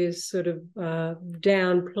if he is sort of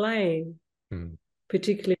downplaying,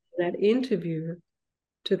 particularly in that interview,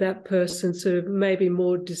 to that person, sort of maybe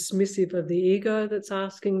more dismissive of the ego that's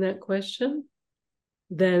asking that question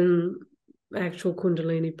than actual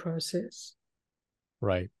Kundalini process.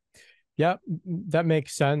 Right. Yeah, that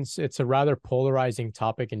makes sense. It's a rather polarizing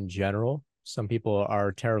topic in general. Some people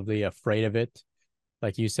are terribly afraid of it.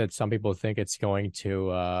 Like you said, some people think it's going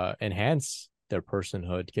to enhance their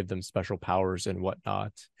personhood, give them special powers and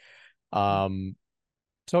whatnot.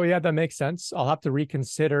 So yeah, that makes sense. I'll have to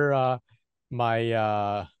reconsider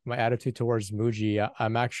my attitude towards Muji.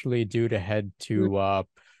 I'm actually due to head to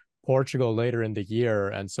Portugal later in the year,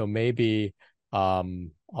 and so maybe I'll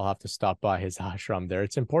have to stop by his ashram there.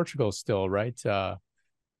 It's in Portugal still, right? I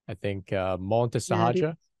think Monte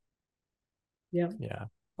Sahaja. Yeah. Yeah.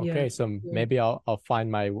 Okay, so maybe I'll find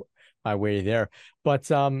my way there. But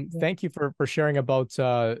thank you for sharing about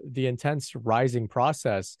the intense rising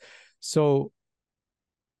process. So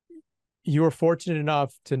you were fortunate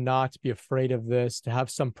enough to not be afraid of this, to have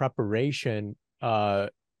some preparation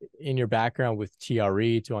in your background with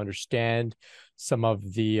TRE, to understand some of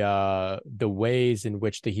the ways in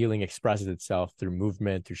which the healing expresses itself through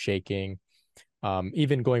movement, through shaking,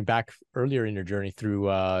 even going back earlier in your journey through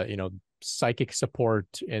psychic support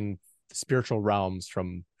in spiritual realms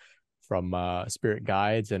from spirit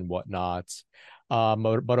guides and whatnot.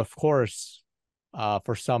 But of course,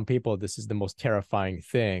 for some people, this is the most terrifying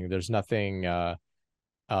thing. There's nothing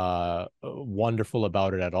wonderful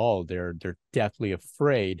about it at all. They're deathly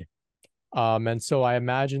afraid. And so I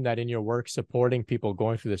imagine that in your work supporting people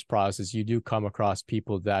going through this process, you do come across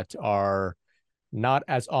people that are not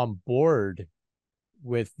as on board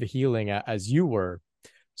with the healing as you were.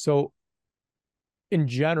 So in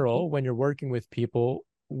general, when you're working with people,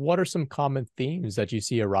 what are some common themes that you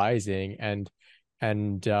see arising, and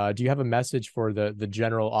do you have a message for the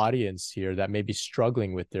general audience here that may be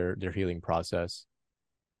struggling with their healing process?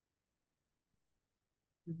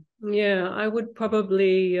 Yeah, I would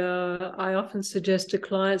probably, I often suggest to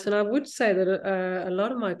clients, and I would say that a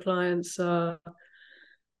lot of my clients are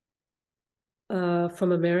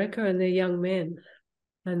from America, and they're young men,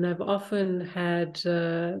 and they've often had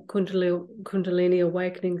Kundalini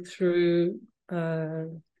awakening through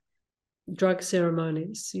drug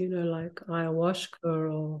ceremonies, like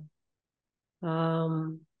ayahuasca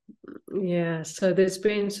or yeah. So there's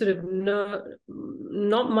been sort of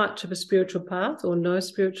not much of a spiritual path, or no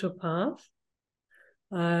spiritual path.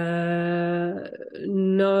 No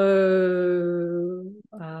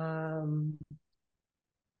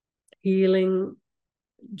healing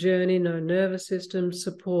journey, no nervous system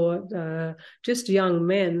support, just young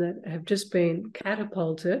men that have just been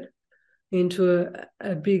catapulted into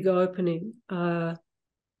a big opening.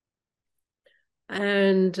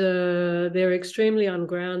 And they're extremely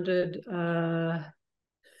ungrounded,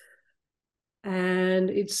 and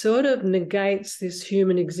it sort of negates this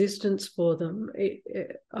human existence for them.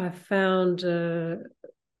 I found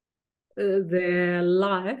their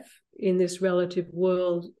life in this relative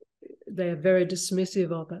world, they're very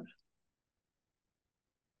dismissive of it.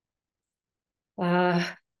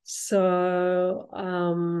 So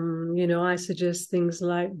I suggest things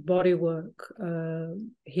like body work,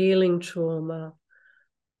 healing trauma,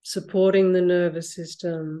 supporting the nervous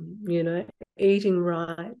system, eating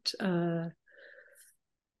right,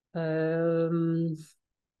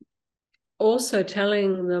 also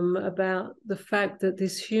telling them about the fact that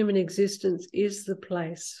this human existence is the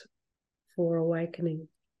place for awakening.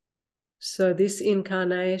 So this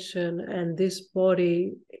incarnation and this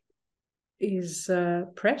body is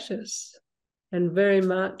precious and very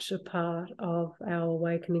much a part of our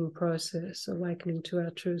awakening process, awakening to our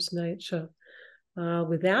truest nature.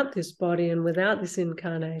 Without this body and without this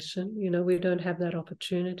incarnation, we don't have that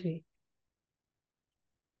opportunity.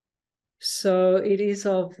 So it is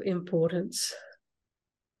of importance.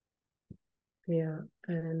 Yeah.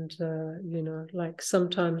 And, like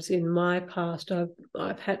sometimes in my past,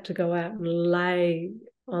 I've had to go out and lay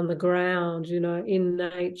on the ground, in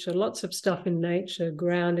nature, lots of stuff in nature,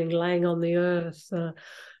 grounding, laying on the earth,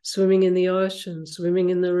 swimming in the ocean, swimming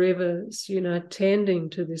in the rivers, tending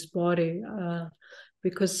to this body,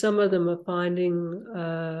 because some of them are finding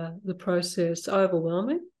the process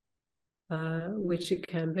overwhelming, which it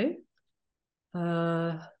can be.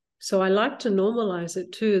 So I like to normalize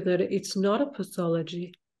it too, that it's not a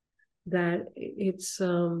pathology, that it's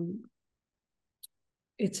an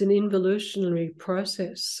involutionary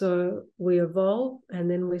process. So we evolve and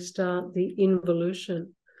then we start the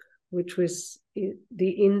involution, which was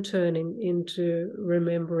the interning into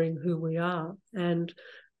remembering who we are. And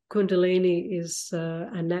Kundalini is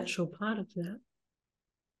a natural part of that.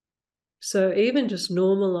 So even just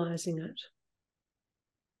normalizing it.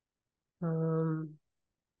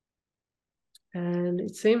 And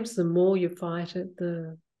it seems the more you fight it,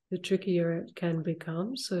 the trickier it can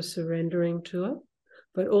become. So surrendering to it,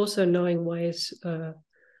 but also knowing ways to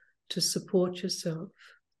support yourself.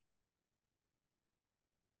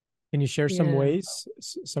 Can you share some ways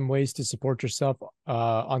to support yourself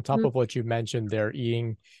on top of what you mentioned there?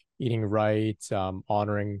 Eating right,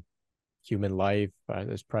 honoring human life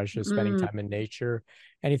as precious, spending time in nature.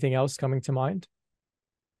 Anything else coming to mind?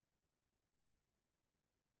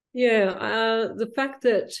 Yeah, the fact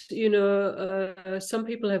that, some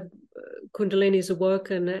people have Kundalini's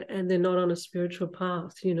awoken and they're not on a spiritual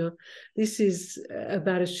path, this is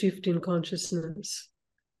about a shift in consciousness.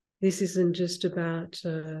 This isn't just about,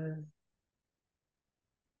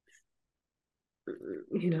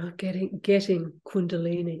 getting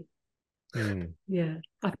Kundalini. Yeah,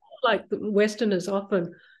 I feel like the Westerners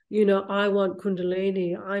often, I want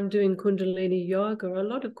Kundalini. I'm doing Kundalini yoga. A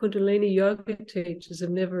lot of Kundalini yoga teachers have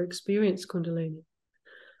never experienced Kundalini.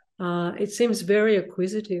 It seems very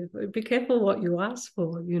acquisitive. Be careful what you ask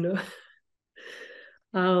for,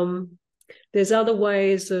 There's other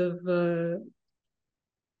ways of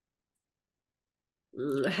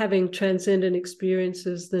having transcendent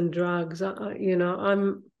experiences than drugs.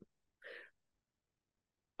 I'm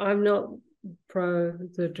not pro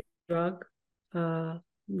the drug.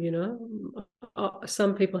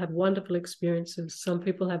 Some people have wonderful experiences. Some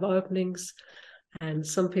people have openings, and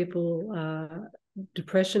some people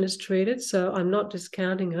depression is treated. So I'm not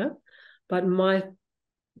discounting it, but my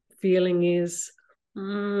feeling is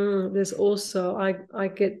there's also I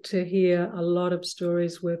get to hear a lot of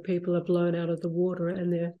stories where people are blown out of the water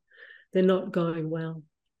and they're not going well.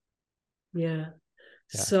 Yeah.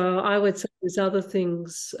 So I would say there's other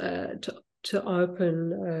things to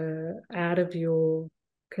open out of your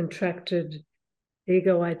contracted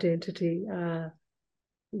ego identity.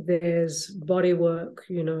 There's body work,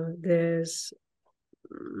 there's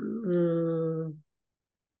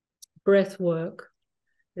breath work.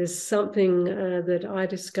 There's something that I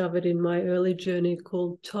discovered in my early journey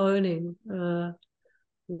called toning,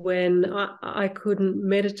 when I couldn't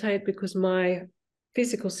meditate because my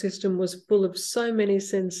physical system was full of so many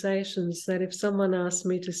sensations that if someone asked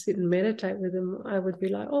me to sit and meditate with them, I would be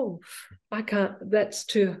like, oh, I can't, that's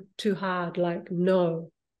too hard. Like,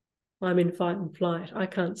 no, I'm in fight and flight. I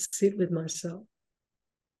can't sit with myself.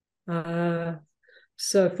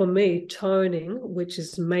 So for me, toning, which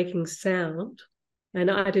is making sound, and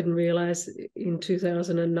I didn't realize in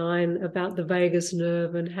 2009 about the vagus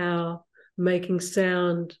nerve and how making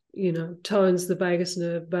sound, tones the vagus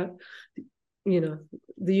nerve. But, the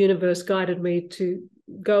universe guided me to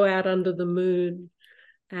go out under the moon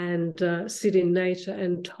and sit in nature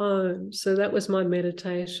and tone. So that was my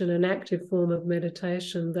meditation, an active form of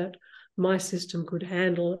meditation that my system could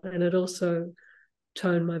handle. And it also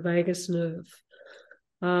toned my vagus nerve.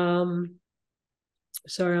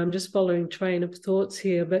 Sorry, I'm just following train of thoughts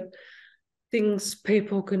here, but things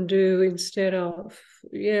people can do instead of,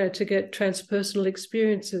 to get transpersonal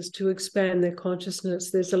experiences, to expand their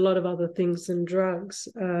consciousness. There's a lot of other things than drugs,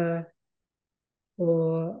 and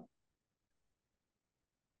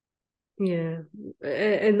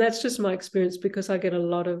that's just my experience because I get a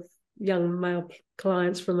lot of young male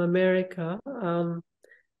clients from America.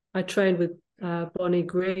 I trained with Bonnie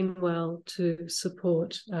Greenwell to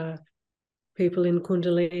support people in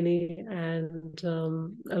Kundalini, and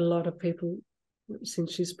a lot of people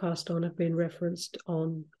since she's passed on have been referenced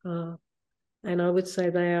on, and I would say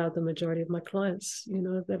they are the majority of my clients,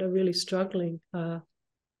 that are really struggling.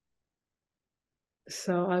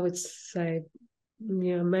 So I would say,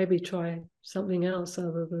 maybe try something else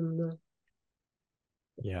other than the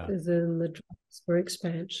drugs for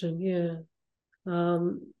expansion.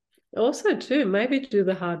 Also too, maybe do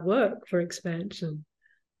the hard work for expansion.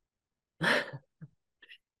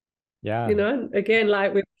 Again,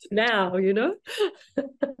 like with now,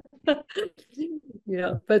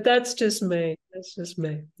 but that's just me.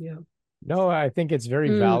 No, I think it's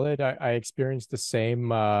very valid. I experienced the same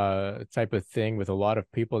type of thing with a lot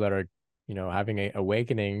of people that are, having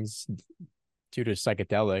awakenings due to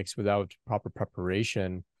psychedelics without proper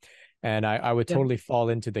preparation. And I would totally fall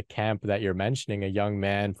into the camp that you're mentioning, a young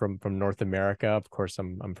man from North America. Of course,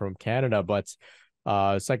 I'm from Canada, but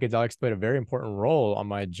psychedelics played a very important role on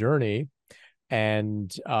my journey.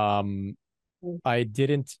 And I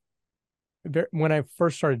didn't, when I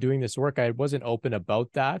first started doing this work, I wasn't open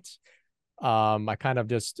about that. I kind of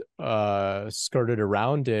just skirted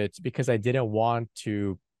around it because I didn't want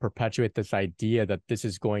to perpetuate this idea that this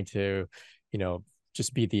is going to,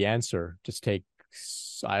 just be the answer. Just take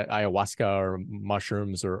ayahuasca or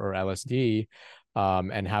mushrooms or LSD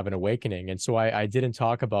and have an awakening. And so I didn't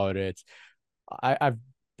talk about it. I've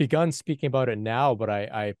begun speaking about it now, but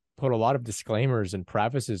I put a lot of disclaimers and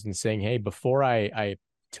prefaces and saying, hey, before I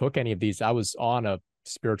took any of these, I was on a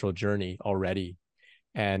spiritual journey already.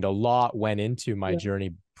 And a lot went into my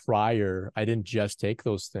journey prior. I didn't just take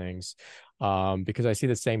those things because I see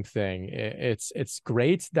the same thing. It's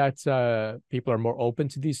great that people are more open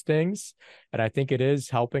to these things, and I think it is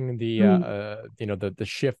helping the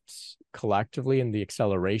shift collectively and the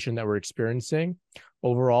acceleration that we're experiencing.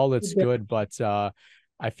 Overall, it's good, but I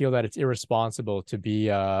feel that it's irresponsible to be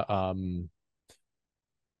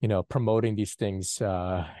promoting these things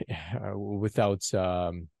without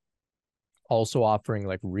also offering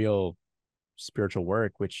like real spiritual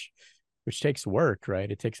work, which takes work,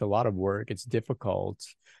 right? It takes a lot of work. It's difficult.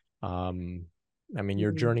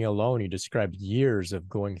 Your journey alone, you described years of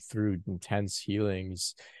going through intense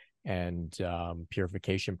healings, and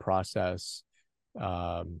purification process.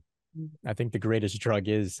 I think the greatest drug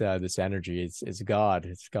is this energy. It's God.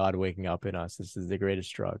 It's God waking up in us. This is the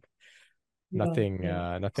greatest drug.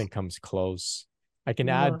 Nothing comes close. I can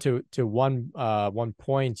add to one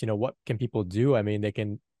point. What can people do? I mean, they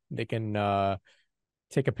can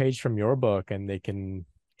take a page from your book, and they can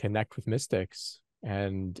connect with mystics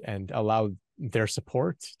and allow their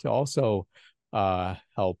support to also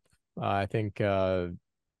help. I think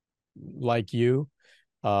like you,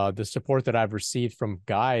 the support that I've received from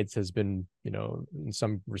guides has been, in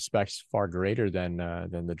some respects far greater than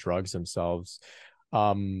the drugs themselves.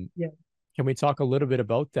 Can we talk a little bit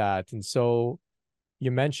about that? And so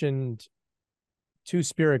you mentioned 2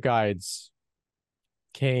 spirit guides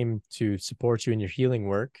came to support you in your healing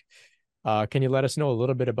work. Can you let us know a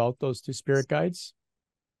little bit about those 2 spirit guides?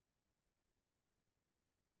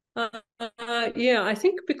 Yeah, I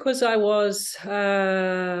think because I was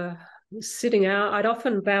sitting out, I'd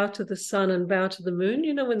often bow to the sun and bow to the moon,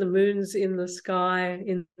 when the moon's in the sky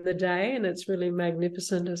in the day, and it's really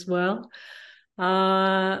magnificent as well.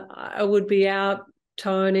 I would be out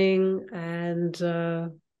toning and,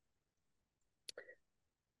 under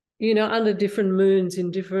different moons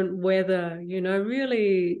in different weather,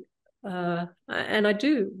 really. And I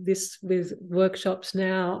do this with workshops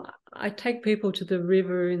now. I take people to the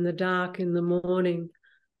river in the dark in the morning,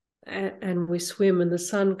 and we swim and the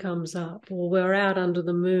sun comes up, or we're out under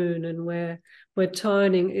the moon and we're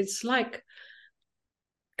toning. It's like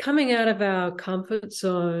coming out of our comfort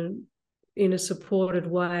zone in a supported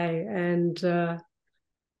way, and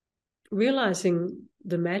realizing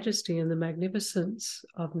the majesty and the magnificence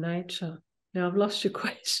of nature. Now, I've lost your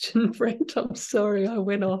question, Brent. I'm sorry, I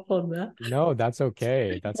went off on that. No, that's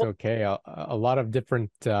okay. That's okay. A lot of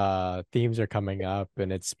different themes are coming up,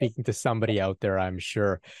 and it's speaking to somebody out there, I'm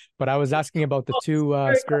sure. But I was asking about the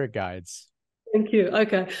 2 spirit guides. Thank you.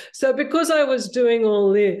 Okay. So because I was doing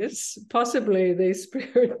all this, possibly these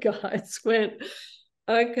spirit guides went,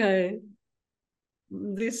 okay,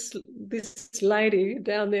 this lady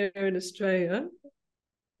down there in Australia,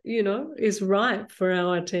 is ripe for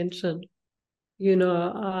our attention.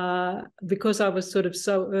 Because I was sort of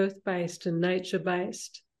so earth-based and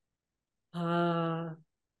nature-based, I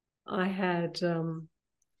had 2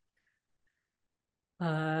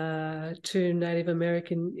 Native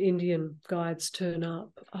American Indian guides turn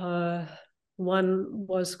up. One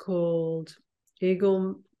was called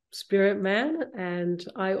Eagle Spirit Man, and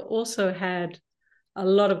I also had a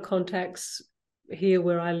lot of contacts here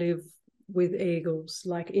where I live with eagles,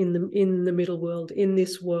 like in the middle world, in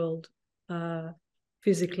this world,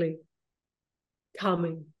 physically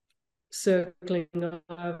coming, circling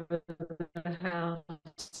over the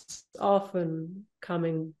house, often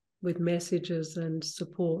coming with messages and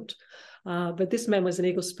support. But this man was an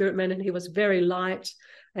eagle spirit man, and he was very light,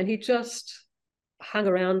 and he just hung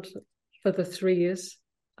around for the 3 years,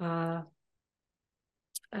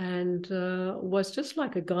 and was just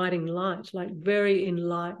like a guiding light, like very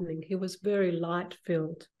enlightening. He was very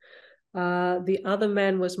light-filled. The other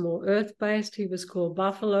man was more earth-based. He was called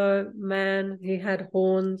Buffalo Man. He had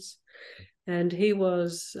horns, and he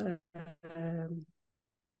was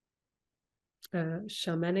a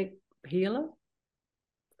shamanic healer.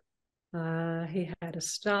 He had a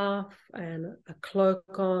staff and a cloak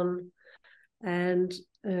on, and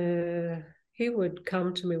he would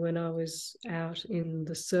come to me when I was out in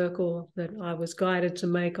the circle that I was guided to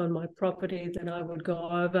make on my property. Then I would go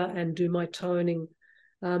over and do my toning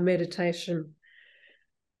meditation.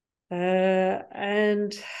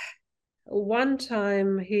 And one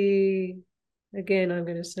time again, I'm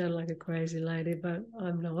going to sound like a crazy lady, but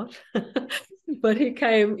I'm not. But he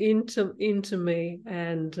came into me,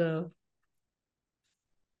 and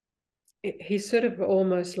he sort of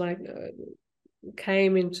almost like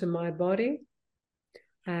came into my body,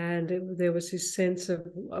 and there was this sense of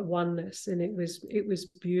oneness, and it was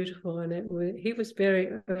beautiful, and he was very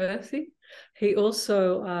earthy. He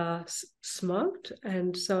also smoked,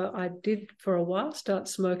 and so I did for a while start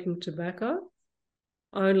smoking tobacco,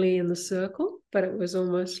 only in the circle, but it was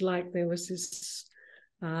almost like there was this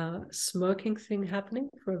smoking thing happening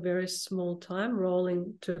for a very small time,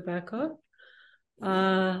 rolling tobacco.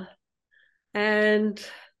 And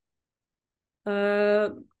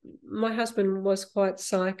my husband was quite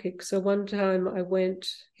psychic. So one time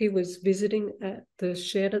he was visiting at the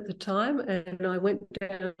shed at the time, and I went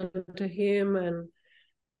down to him, and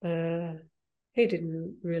he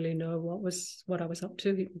didn't really know what I was up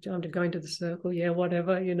to. I'm going to the circle, yeah,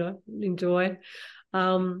 whatever, enjoy.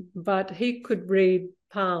 But he could read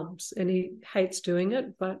palms, and he hates doing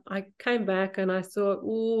it. But I came back and I thought,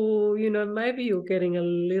 oh, you know, maybe you're getting a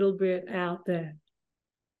little bit out there.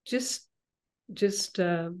 Just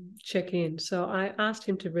check in. So I asked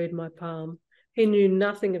him to read my palm. He knew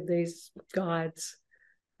nothing of these guides,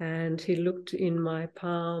 and he looked in my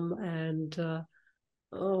palm and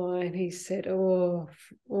and he said, oh,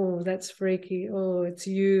 that's freaky. Oh, it's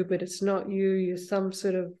you, but it's not you. You're some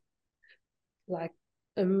sort of like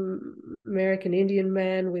American Indian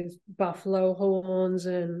man with buffalo horns,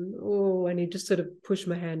 and he just sort of pushed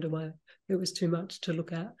my hand away. It was too much to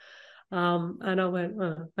look at. And I went,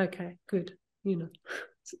 oh, okay, good. You know,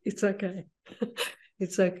 it's okay.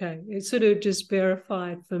 It's okay. It sort of just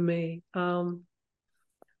verified for me.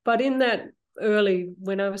 But in that early,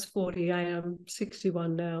 when I was 48, I'm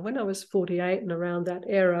 61 now, when I was 48 and around that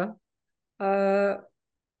era,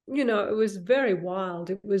 you know, it was very wild.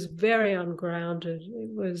 It was very ungrounded. It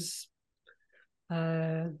was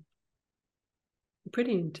pretty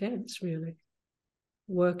intense, really,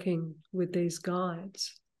 working with these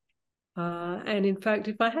guides. And in fact,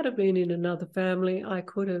 if I had been in another family, I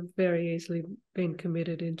could have very easily been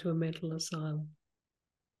committed into a mental asylum.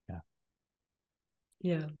 Yeah.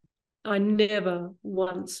 Yeah. I never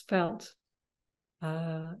once felt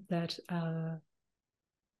that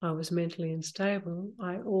I was mentally unstable.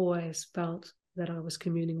 I always felt that I was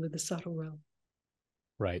communing with the subtle realm.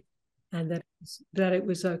 Right. And that it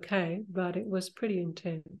was okay, but it was pretty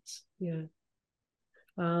intense. Yeah.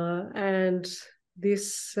 And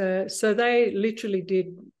this, so they literally did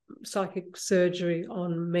psychic surgery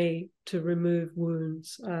on me to remove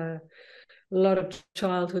wounds. A lot of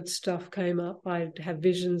childhood stuff came up. I'd have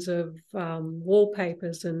visions of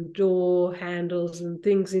wallpapers and door handles and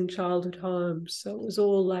things in childhood homes. So it was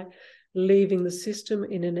all like leaving the system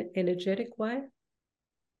in an energetic way.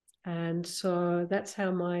 And so that's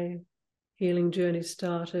how my healing journey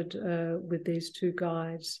started with these two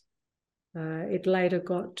guides. It later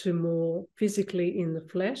got to more physically in the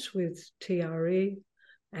flesh with TRE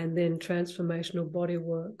and then transformational body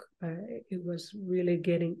work. It was really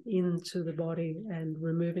getting into the body and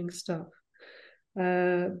removing stuff.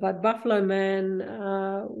 But Buffalo Man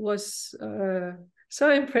was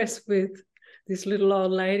so impressed with this little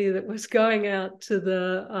old lady that was going out to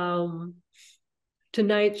the to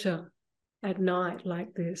nature at night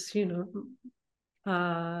like this, you know,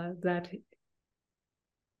 that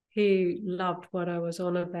he loved what I was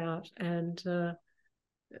on about. And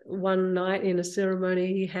one night in a ceremony,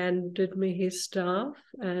 he handed me his staff,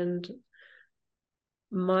 and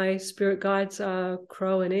my spirit guides are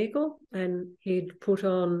crow and eagle, and he'd put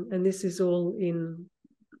on, and this is all in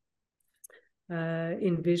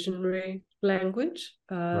visionary language,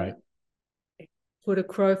 Right. put a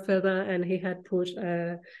crow feather, and he had put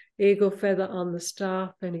a eagle feather on the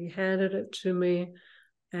staff, and he handed it to me.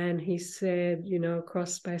 And he said, you know,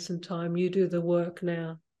 across space and time, you do the work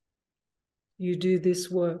now. You do this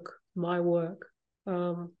work, my work.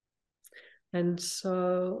 And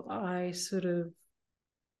so I sort of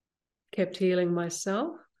kept healing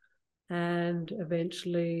myself, and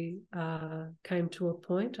eventually came to a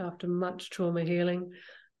point after much trauma healing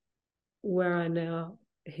where I now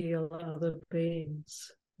heal other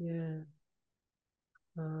beings. Yeah.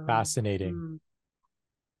 Fascinating.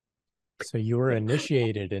 So you were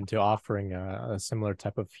initiated into offering a similar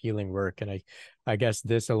type of healing work. And I guess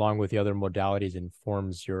this, along with the other modalities,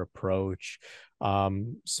 informs your approach.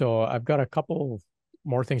 So I've got a couple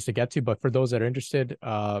more things to get to, but for those that are interested,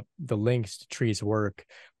 the links to Tree's work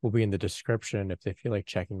will be in the description if they feel like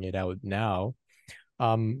checking it out now.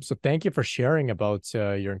 So thank you for sharing about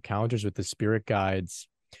your encounters with the spirit guides.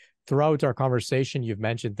 Throughout our conversation, you've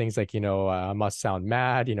mentioned things like, I must sound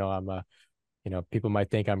mad, people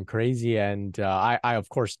might think I'm crazy, and I of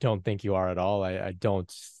course don't think you are at all. I don't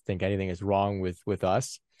think anything is wrong with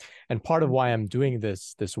us. And part of why I'm doing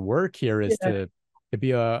this work here is to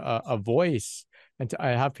be a voice, and to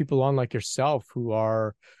have people on like yourself who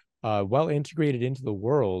are well integrated into the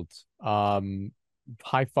world,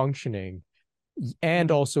 high functioning,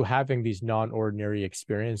 and also having these non-ordinary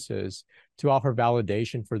experiences to offer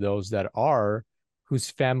validation for those that are, whose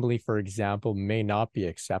family, for example, may not be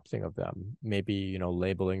accepting of them, maybe,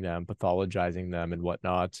 labeling them, pathologizing them and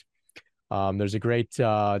whatnot. There's a great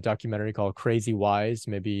documentary called Crazy Wise.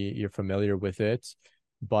 Maybe you're familiar with it,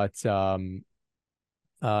 but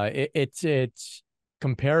it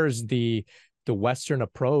compares the Western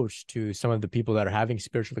approach to some of the people that are having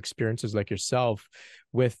spiritual experiences like yourself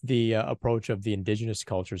with the approach of the indigenous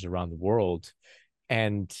cultures around the world.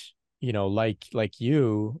 And, like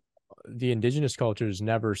you, the indigenous cultures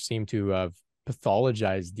never seem to have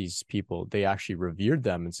pathologized these people. They actually revered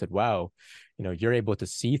them and said, wow, you know, you're able to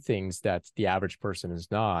see things that the average person is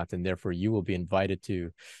not, and therefore you will be invited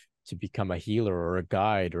to become a healer or a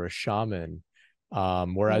guide or a shaman.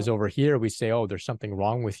 Whereas over here we say, oh, there's something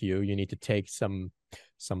wrong with you. You need to take some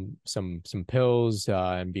pills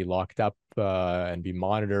and be locked up and be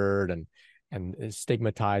monitored and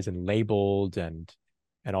stigmatized and labeled and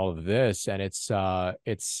all of this. And it's a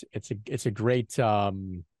great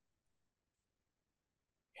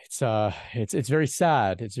it's very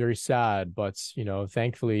sad. It's very sad, but you know,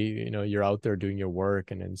 thankfully, you know, you're out there doing your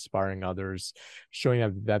work and inspiring others,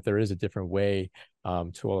 showing that there is a different way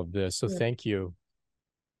to all of this. So Yeah. thank you.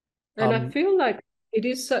 And I feel like it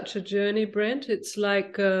is such a journey, Brent. It's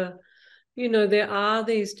like, you know, there are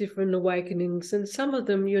these different awakenings, and some of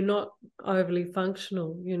them you're not overly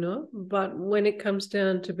functional, you know, but when it comes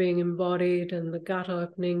down to being embodied and the gut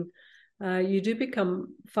opening, you do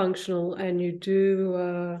become functional, and you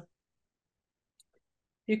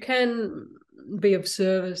can be of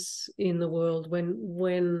service in the world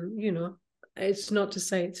when you know, it's not to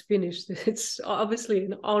say it's finished. It's obviously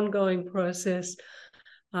an ongoing process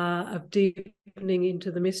of deepening into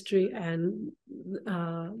the mystery and,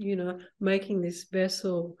 you know, making this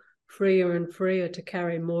vessel freer and freer to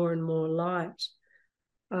carry more and more light.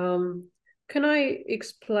 Can I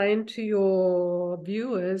explain to your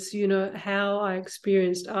viewers, you know, how I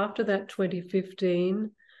experienced after that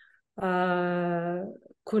 2015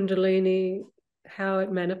 Kundalini, how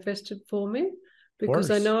it manifested for me?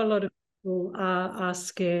 Because I know a lot of people are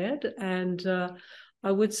scared, and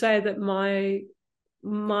I would say that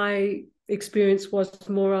my experience was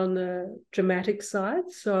more on the dramatic side.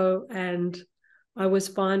 So, and I was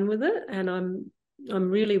fine with it, and I'm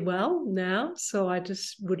really well now. So I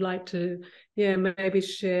just would like to, yeah, maybe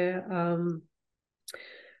share.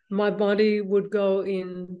 My body would go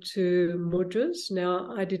into mudras.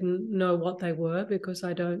 Now, I didn't know what they were because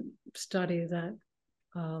I don't study that,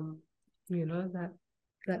 you know,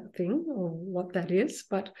 that thing or what that is,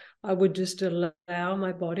 but I would just allow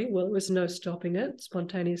my body. Well, there was no stopping it.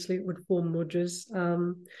 Spontaneously, it would form mudras.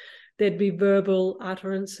 There'd be verbal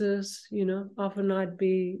utterances, you know. Often I'd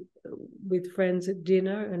be with friends at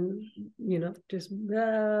dinner and, you know, just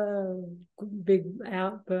big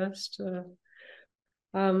outburst.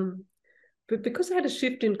 But because I had a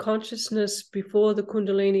shift in consciousness before the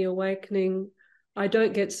Kundalini awakening, I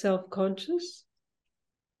don't get self-conscious.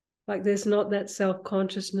 Like there's not that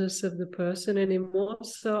self-consciousness of the person anymore.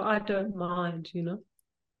 So I don't mind, you know.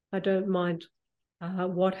 I don't mind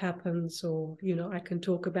what happens, or, you know, I can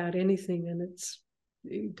talk about anything and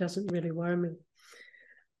it doesn't really worry me.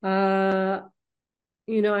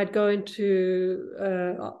 You know, I'd go into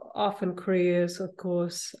often Kriyas, of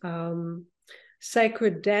course,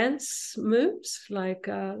 sacred dance moves like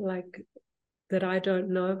that I don't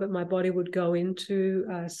know, but my body would go into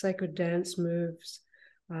sacred dance moves,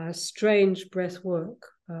 strange breath work,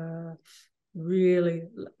 really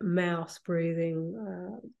mouth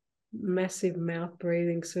breathing, massive mouth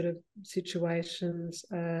breathing sort of situations,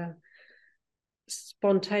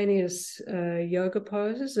 spontaneous yoga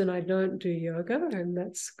poses, and I don't do yoga, and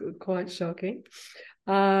that's quite shocking.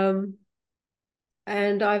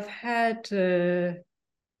 And I've had Shiva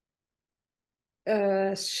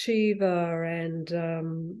and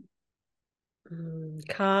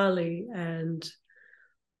Kali and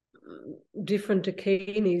different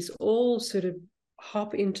dakinis all sort of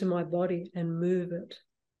hop into my body and move it.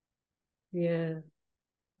 Yeah.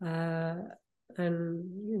 And,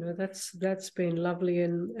 you know, that's been lovely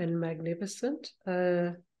and magnificent.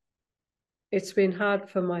 It's been hard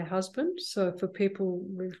for my husband. So for people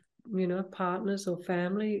with, you know, partners or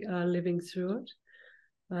family living through it.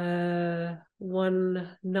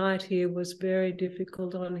 One night here was very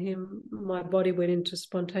difficult on him. My body went into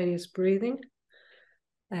spontaneous breathing,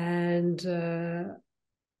 and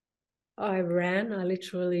I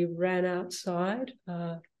literally ran outside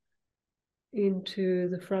into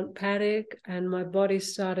the front paddock, and my body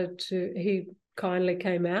he kindly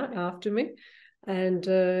came out after me, and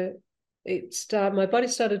my body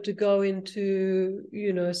started to go into,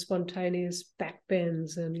 you know, spontaneous back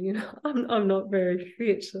bends, and, you know, I'm not very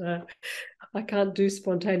fit. I can't do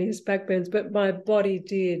spontaneous back bends, but my body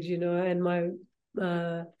did, you know, and my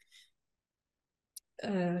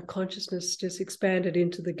consciousness just expanded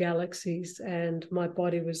into the galaxies, and my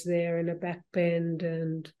body was there in a back bend,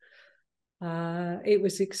 and it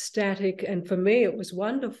was ecstatic. And for me, it was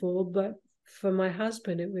wonderful, but for my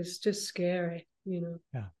husband, it was just scary, you know.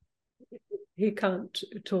 Yeah. He can't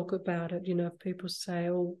talk about it. You know, if people say,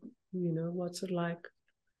 oh, you know, what's it like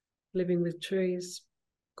living with trees?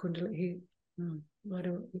 Kundalini,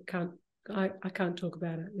 he can't I can't talk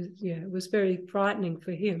about it. It was very frightening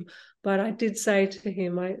for him. But I did say to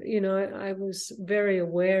him, I was very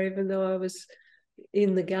aware, even though I was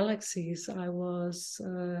in the galaxies, I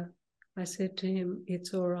said to him,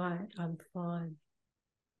 it's all right, I'm fine.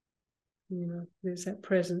 There's that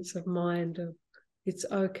presence of mind of, it's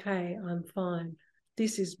okay, I'm fine.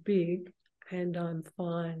 This is big and I'm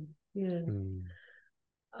fine. Yeah.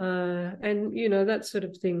 And, that sort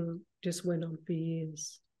of thing just went on for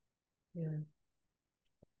years. Yeah.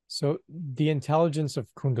 So the intelligence of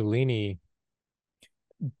Kundalini,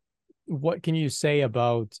 what can you say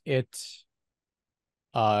about it,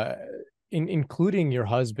 including your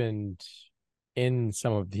husband in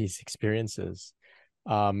some of these experiences?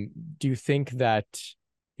 Do you think that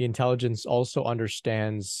the intelligence also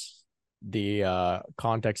understands the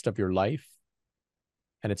context of your life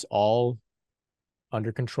and it's all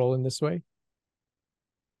under control in this way?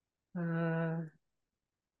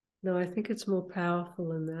 No, I think it's more powerful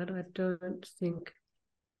than that. I don't think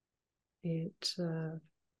it...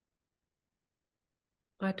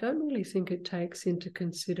 I don't really think it takes into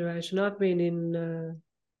consideration. I've been in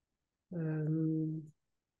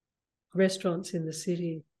restaurants in the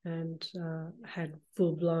city and had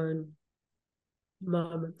full-blown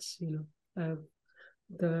moments,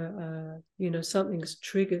 something's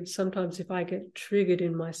triggered. Sometimes if I get triggered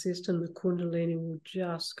in my system, the Kundalini will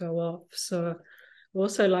just go off. So I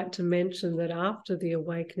also like to mention that after the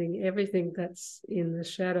awakening, everything that's in the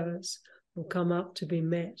shadows will come up to be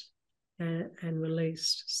met and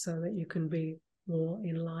released, so that you can be more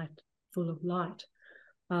in light, full of light.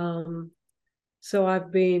 So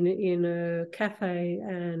I've been in a cafe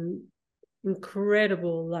and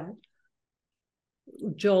incredible, like,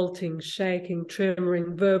 jolting, shaking,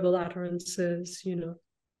 tremoring, verbal utterances,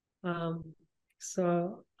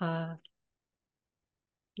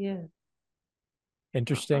 yeah.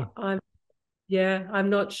 Interesting. I'm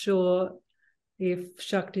not sure if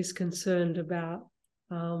Shakti's concerned about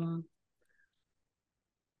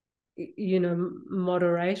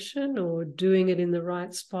moderation or doing it in the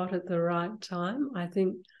right spot at the right time. I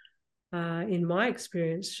think in my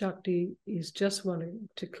experience, Shakti is just wanting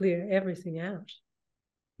to clear everything out.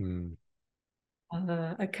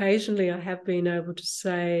 Occasionally I have been able to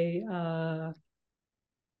say,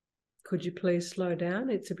 could you please slow down?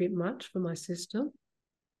 It's a bit much for my system.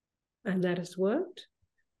 And that has worked.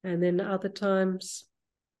 And then other times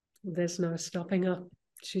there's no stopping her.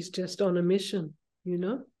 She's just on a mission,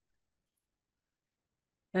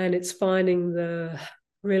 And it's finding the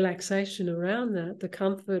relaxation around that, the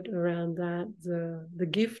comfort around that, the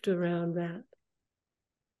gift around that.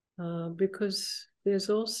 Because there's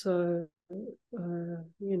also, a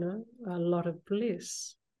lot of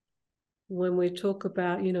bliss. When we talk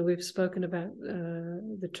about, we've spoken about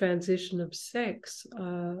the transition of sex.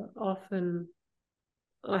 Often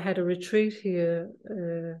I had a retreat here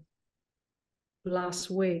last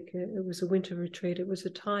week. It was a winter retreat. It was a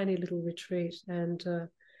tiny little retreat, and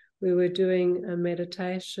we were doing a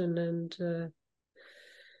meditation, and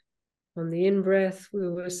on the in-breath, we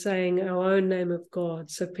were saying our own name of God.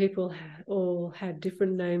 So people all had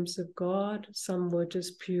different names of God. Some were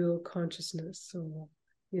just pure consciousness, or,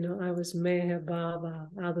 I was Meher Baba.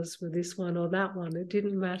 Others were this one or that one. It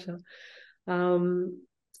didn't matter. And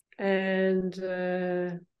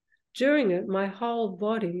during it, my whole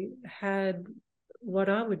body had what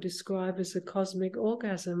I would describe as a cosmic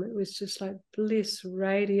orgasm. It was just like bliss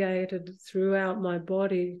radiated throughout my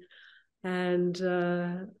body. And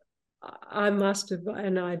I must have,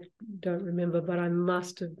 and I don't remember, but I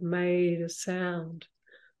must have made a sound,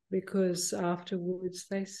 because afterwards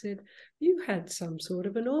they said, you had some sort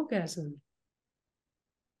of an orgasm.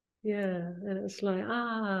 Yeah, and it's like,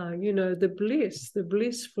 the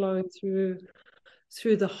bliss flowing through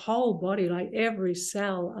the whole body, like every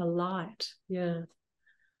cell alight. Yeah.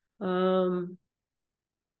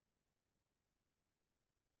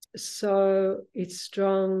 So it's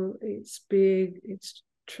strong, it's big, it's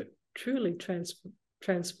truly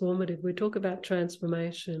transformative. We talk about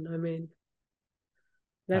transformation. I mean,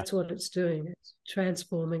 that's what it's doing. It's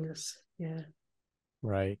transforming us. Yeah.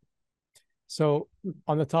 Right. So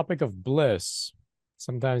on the topic of bliss,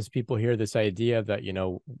 sometimes people hear this idea that,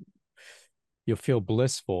 you'll feel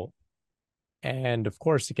blissful. And of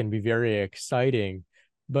course, it can be very exciting,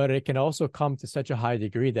 but it can also come to such a high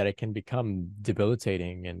degree that it can become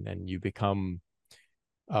debilitating, and you become,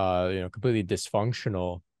 completely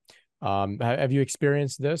dysfunctional. Have you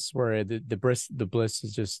experienced this, where the bliss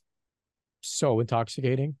is just so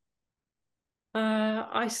intoxicating?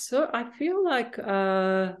 I feel like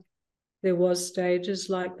there was stages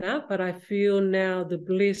like that, but I feel now the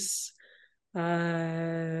bliss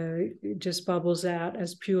it just bubbles out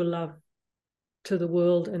as pure love to the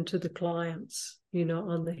world and to the clients, you know,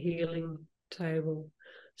 on the healing table.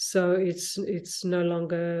 So it's no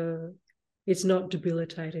longer, it's not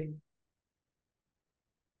debilitating.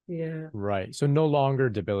 Yeah. Right. So no longer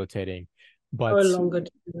debilitating, but No longer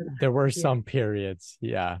there were yeah. some periods.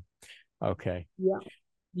 Yeah. Okay. Yeah.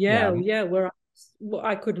 Yeah. Yeah, where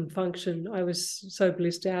I couldn't function. I was so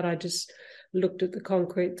blissed out. I just looked at the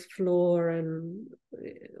concrete floor and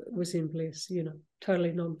was in bliss, you know,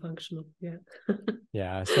 totally non-functional. Yeah.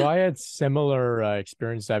 Yeah. So I had similar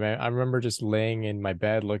experience. I mean, I remember just laying in my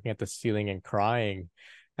bed, looking at the ceiling and crying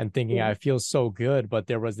and thinking, Yeah. I feel so good. But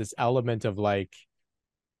there was this element of like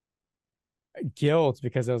guilt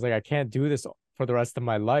because I was like, I can't do this for the rest of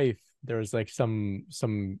my life. There was like some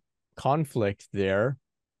conflict there.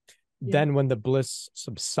 Yeah. Then when the bliss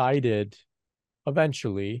subsided,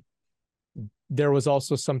 eventually, there was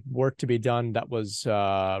also some work to be done that was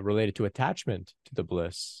related to attachment to the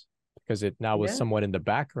bliss because it now was Yeah. somewhat in the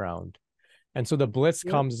background. And so the bliss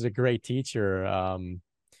Yeah. comes as a great teacher.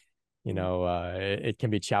 It can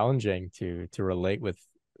be challenging to relate with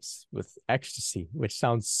ecstasy, which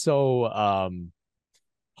sounds so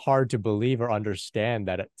hard to believe or understand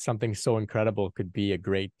that something so incredible could be a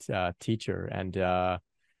great teacher and a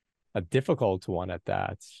difficult one at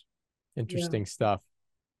that. Yeah. Interesting stuff.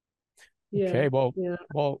 Yeah. Okay, well, Yeah.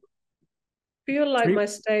 well, Feel like three. my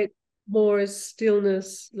state more is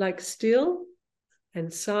stillness, like still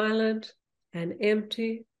and silent and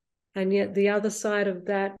empty. And yet the other side of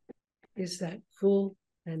that is that full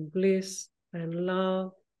and bliss and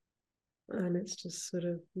love. And it's just sort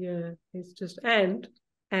of, yeah, it's just, and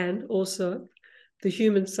also the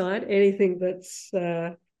human side, anything that's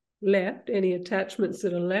left, any attachments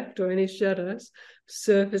that are left or any shadows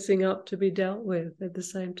surfacing up to be dealt with at the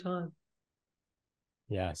same time.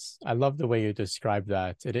 Yes, I love the way you describe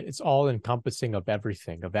that. It's all encompassing of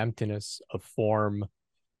everything, of emptiness, of form,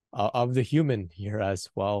 of the human here as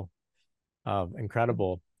well.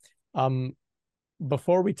 Incredible. Um,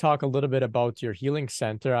 Before we talk a little bit about your healing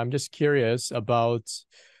center, I'm just curious about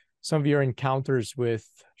some of your encounters with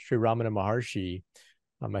Sri Ramana Maharshi.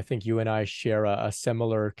 I think you and I share a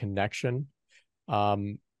similar connection.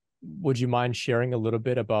 Um, would you mind sharing a little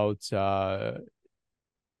bit about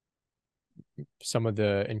some of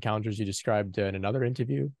the encounters you described in another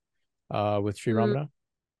interview with Sri Mm, Ramana?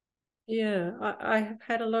 yeah, I have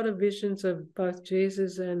had a lot of visions of both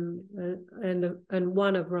Jesus and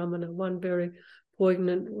one of Ramana, one very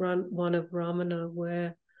poignant one of Ramana,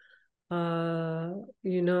 where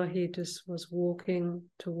he just was walking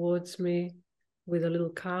towards me with a little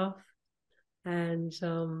calf, and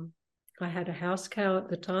I had a house cow at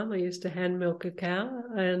the time. I used to hand milk a cow,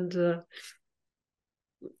 and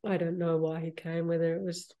I don't know why he came, whether it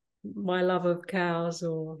was my love of cows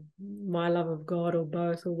or my love of God or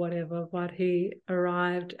both or whatever, but he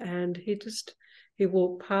arrived and he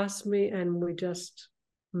walked past me and we just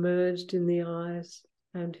merged in the eyes,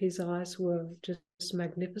 and his eyes were just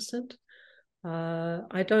magnificent.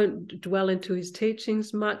 I don't dwell into his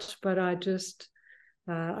teachings much, but I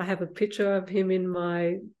have a picture of him in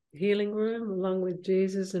my healing room along with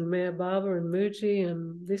Jesus and Maya Baba and Muji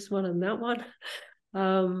and this one and that one.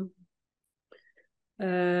 Um,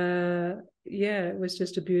 yeah, it was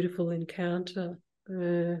just a beautiful encounter.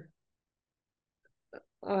 In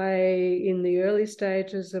the early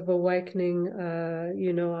stages of awakening,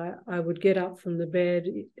 I would get up from the bed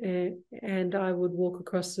and I would walk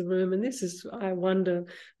across the room. And this is, I wonder,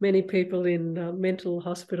 many people in mental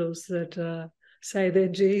hospitals that say they're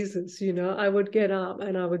Jesus, I would get up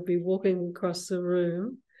and I would be walking across the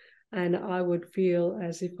room and I would feel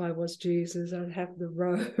as if I was Jesus. I'd have the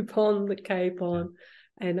robe on, the cape on,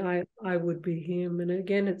 and I would be him. And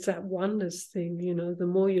again, it's that oneness thing, the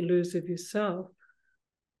more you lose of yourself,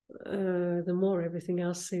 the more everything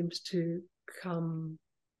else seems to come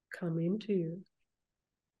into you.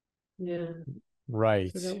 Yeah. Right.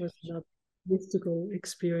 So that was another mystical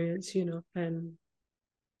experience, and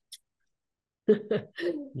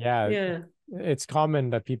Yeah, yeah, it's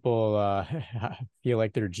common that people feel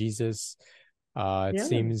like they're Jesus. It yeah,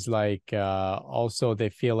 seems like also they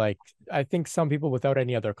feel like I think some people without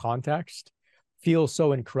any other context feel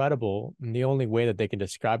so incredible, and the only way that they can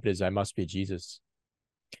describe it is I must be Jesus.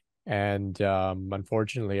 And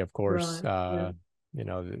unfortunately, of course, right,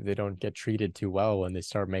 yeah. they don't get treated too well when they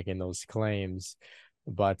start making those claims.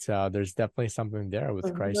 But there's definitely something there with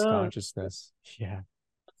Oh, Christ no. consciousness. Yeah,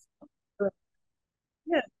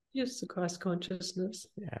 Yeah, just the Christ consciousness.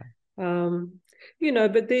 yeah,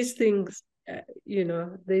 But these things,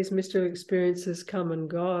 these mystical experiences come and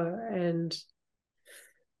go, and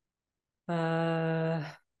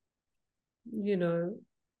you know,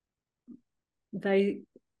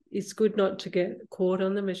 it's good not to get caught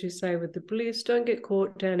on them, as you say, with the bliss. Don't get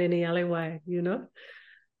caught down any alleyway, you know.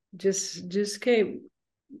 Just keep,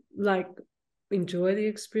 like, enjoy the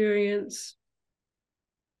experience.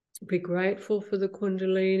 Be grateful for the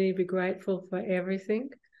Kundalini, be grateful for everything.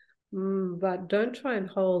 But don't try and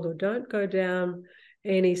hold, or don't go down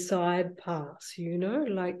any side paths, you know,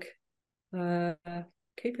 like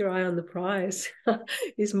keep your eye on the prize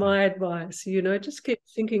is my advice, you know. Just keep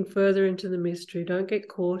thinking further into the mystery. Don't get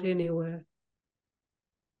caught anywhere.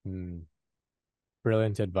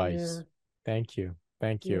 Brilliant advice. Yeah. Thank you.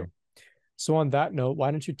 Thank Yeah. you. So on that note,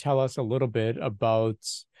 why don't you tell us a little bit about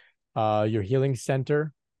your healing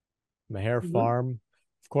center, Meher Farm?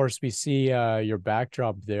 Of course, we see your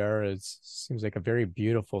backdrop there. It seems like a very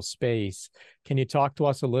beautiful space. Can you talk to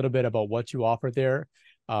us a little bit about what you offer there?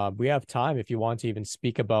 We have time if you want to even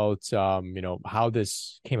speak about, you know, how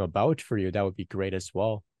this came about for you. That would be great as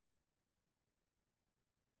well.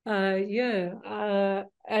 As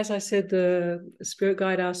I said, the spirit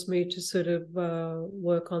guide asked me to sort of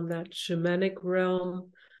work on that shamanic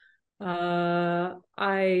realm.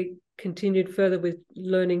 I continued further with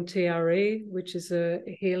learning TRE, which is a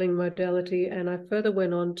healing modality, and I further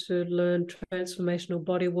went on to learn transformational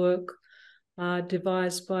body work,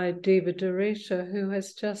 devised by Diva Dorisha, who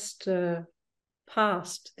has just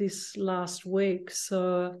passed this last week.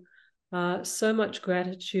 So much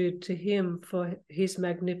gratitude to him for his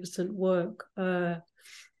magnificent work. The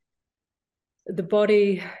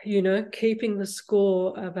body, you know, keeping the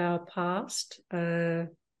score of our past.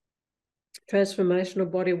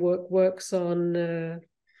 Transformational body work works on,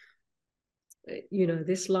 you know,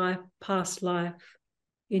 this life, past life,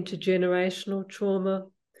 intergenerational trauma,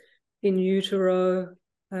 in utero.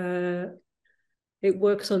 It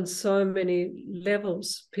works on so many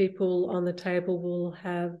levels. People on the table will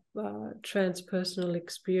have transpersonal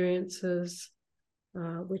experiences,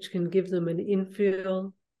 which can give them an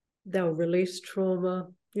infill. They'll release trauma.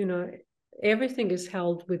 You know, everything is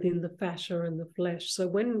held within the fascia and the flesh. So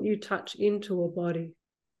when you touch into a body,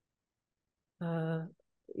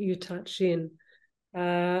 you touch in.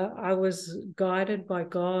 I was guided by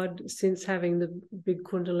God since having the big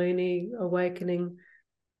Kundalini awakening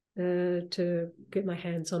to get my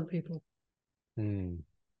hands on people.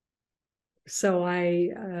 So I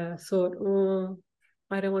thought, oh,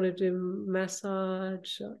 I don't want to do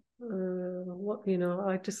massage. What, you know,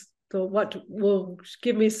 I just thought, what will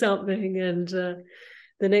give me something. And the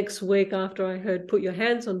next week after I heard put your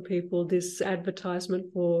hands on people, this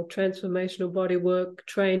advertisement for transformational body work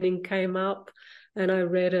training came up, and I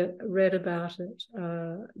read about it,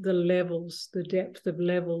 the levels, the depth of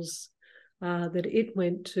levels that it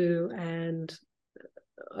went to. And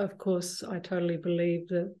of course, I totally believe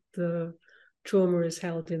that the trauma is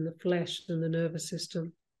held in the flesh and the nervous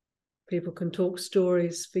system. People can talk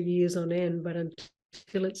stories for years on end, but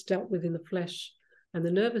until it's dealt with in the flesh and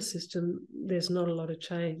the nervous system, there's not a lot of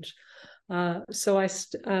change. So I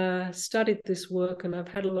studied this work, and I've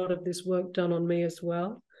had a lot of this work done on me as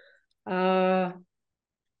well. So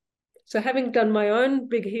having done my own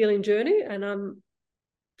big healing journey, and I'm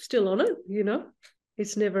still on it, you know,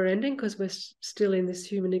 it's never ending because we're still in this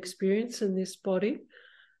human experience in this body.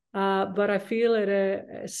 But I feel at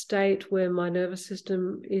a state where my nervous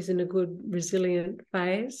system is in a good, resilient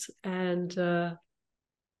phase, and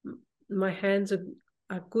my hands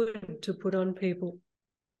are good to put on people.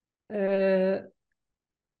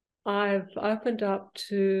 I've opened up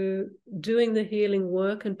to doing the healing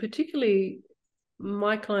work, and particularly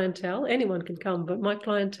my clientele, anyone can come, but my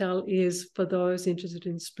clientele is for those interested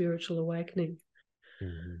in spiritual awakening.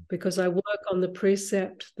 Because I work on the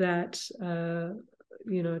precept that,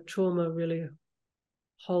 you know, trauma really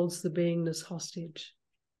holds the beingness hostage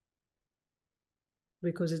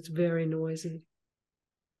because it's very noisy.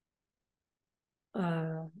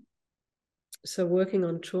 So working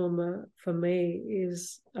on trauma for me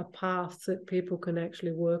is a path that people can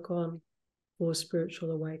actually work on for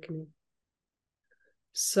spiritual awakening.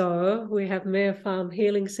 So we have Meher Farm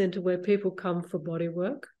Healing Center where people come for body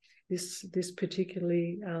work, this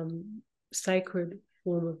particularly sacred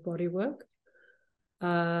form of body work.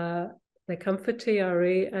 They come for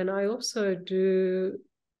TRE, and I also do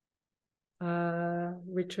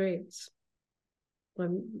retreats.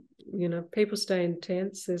 You know, people stay in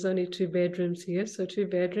tents. There's only 2 bedrooms here, so 2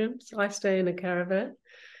 bedrooms. I stay in a caravan.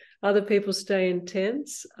 Other people stay in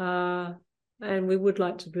tents, and we would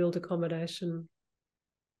like to build accommodation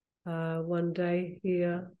one day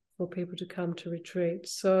here for people to come to retreat.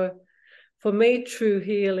 So for me, true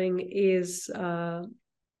healing is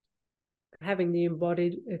having the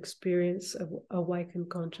embodied experience of awakened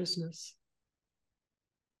consciousness.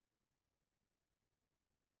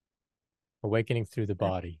 Awakening through the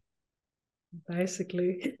body.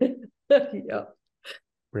 Basically. Yeah.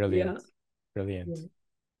 Brilliant. Yeah. Brilliant.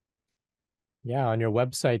 Yeah, on your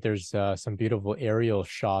website, there's some beautiful aerial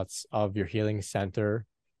shots of your healing center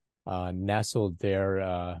nestled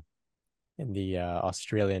there in the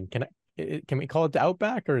Australian. Can we call it the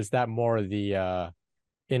outback, or is that more the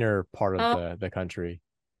inner part of the country?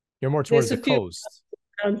 You're more towards There's the a few, coast.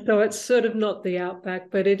 so it's sort of not the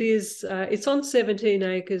outback, but it is. It's on 17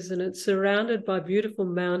 acres and it's surrounded by beautiful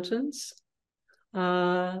mountains.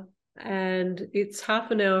 And it's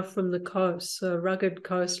half an hour from the coast, so rugged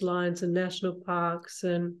coastlines and national parks.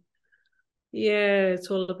 And yeah, it's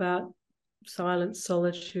all about silence,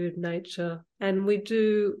 solitude, nature. And we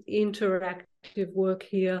do interactive work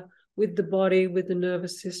here with the body, with the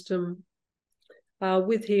nervous system,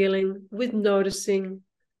 with healing, with noticing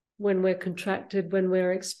when we're contracted, when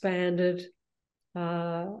we're expanded.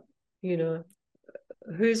 You know,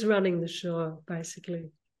 who's running the show, basically?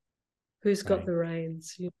 Who's got the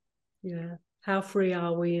reins? Yeah. How free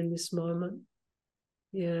are we in this moment?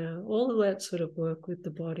 Yeah. All of that sort of work with the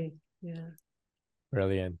body. Yeah.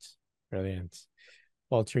 Brilliant. Brilliant.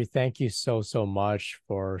 Well, Tree, thank you so much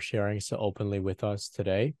for sharing so openly with us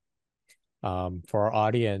today. For our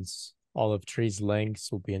audience, all of Tree's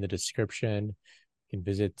links will be in the description. You can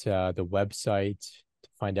visit the website to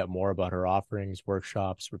find out more about her offerings,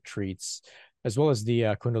 workshops, retreats, as well as the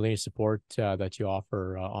Kundalini support that you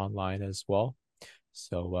offer online as well.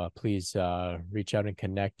 So please reach out and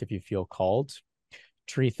connect if you feel called.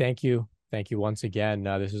 Tree, thank you. Thank you once again.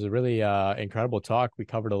 This was a really incredible talk. We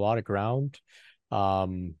covered a lot of ground.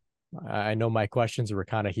 I know my questions were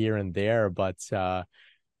kind of here and there, but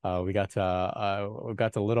we got a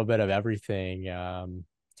little bit of everything.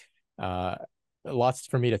 Lots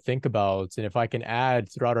for me to think about. And if I can add,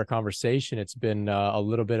 throughout our conversation, it's been a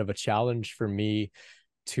little bit of a challenge for me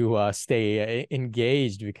to stay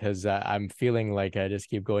engaged, because I'm feeling like I just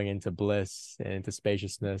keep going into bliss and into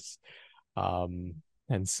spaciousness.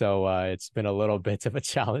 And so it's been a little bit of a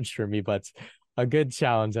challenge for me, but a good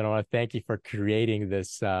challenge. And I want to thank you for creating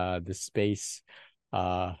this space,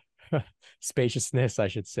 spaciousness, I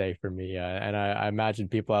should say, for me. And I imagine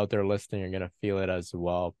people out there listening are going to feel it as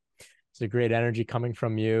well. It's a great energy coming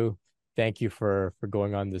from you. Thank you for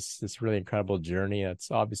going on this really incredible journey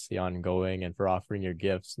that's obviously ongoing, and for offering your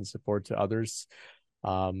gifts and support to others.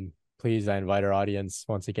 Please, I invite our audience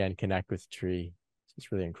once again, connect with Tree.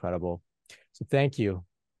 It's really incredible. So thank you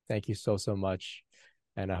so much,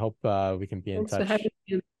 and I hope we can be in touch. For having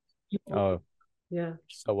me. Oh, yeah,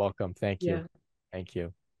 so welcome. Thank you. Thank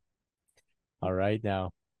you. All right,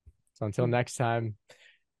 now, so until next time,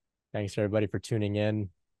 thanks everybody for tuning in.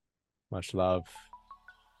 Much love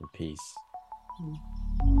and peace.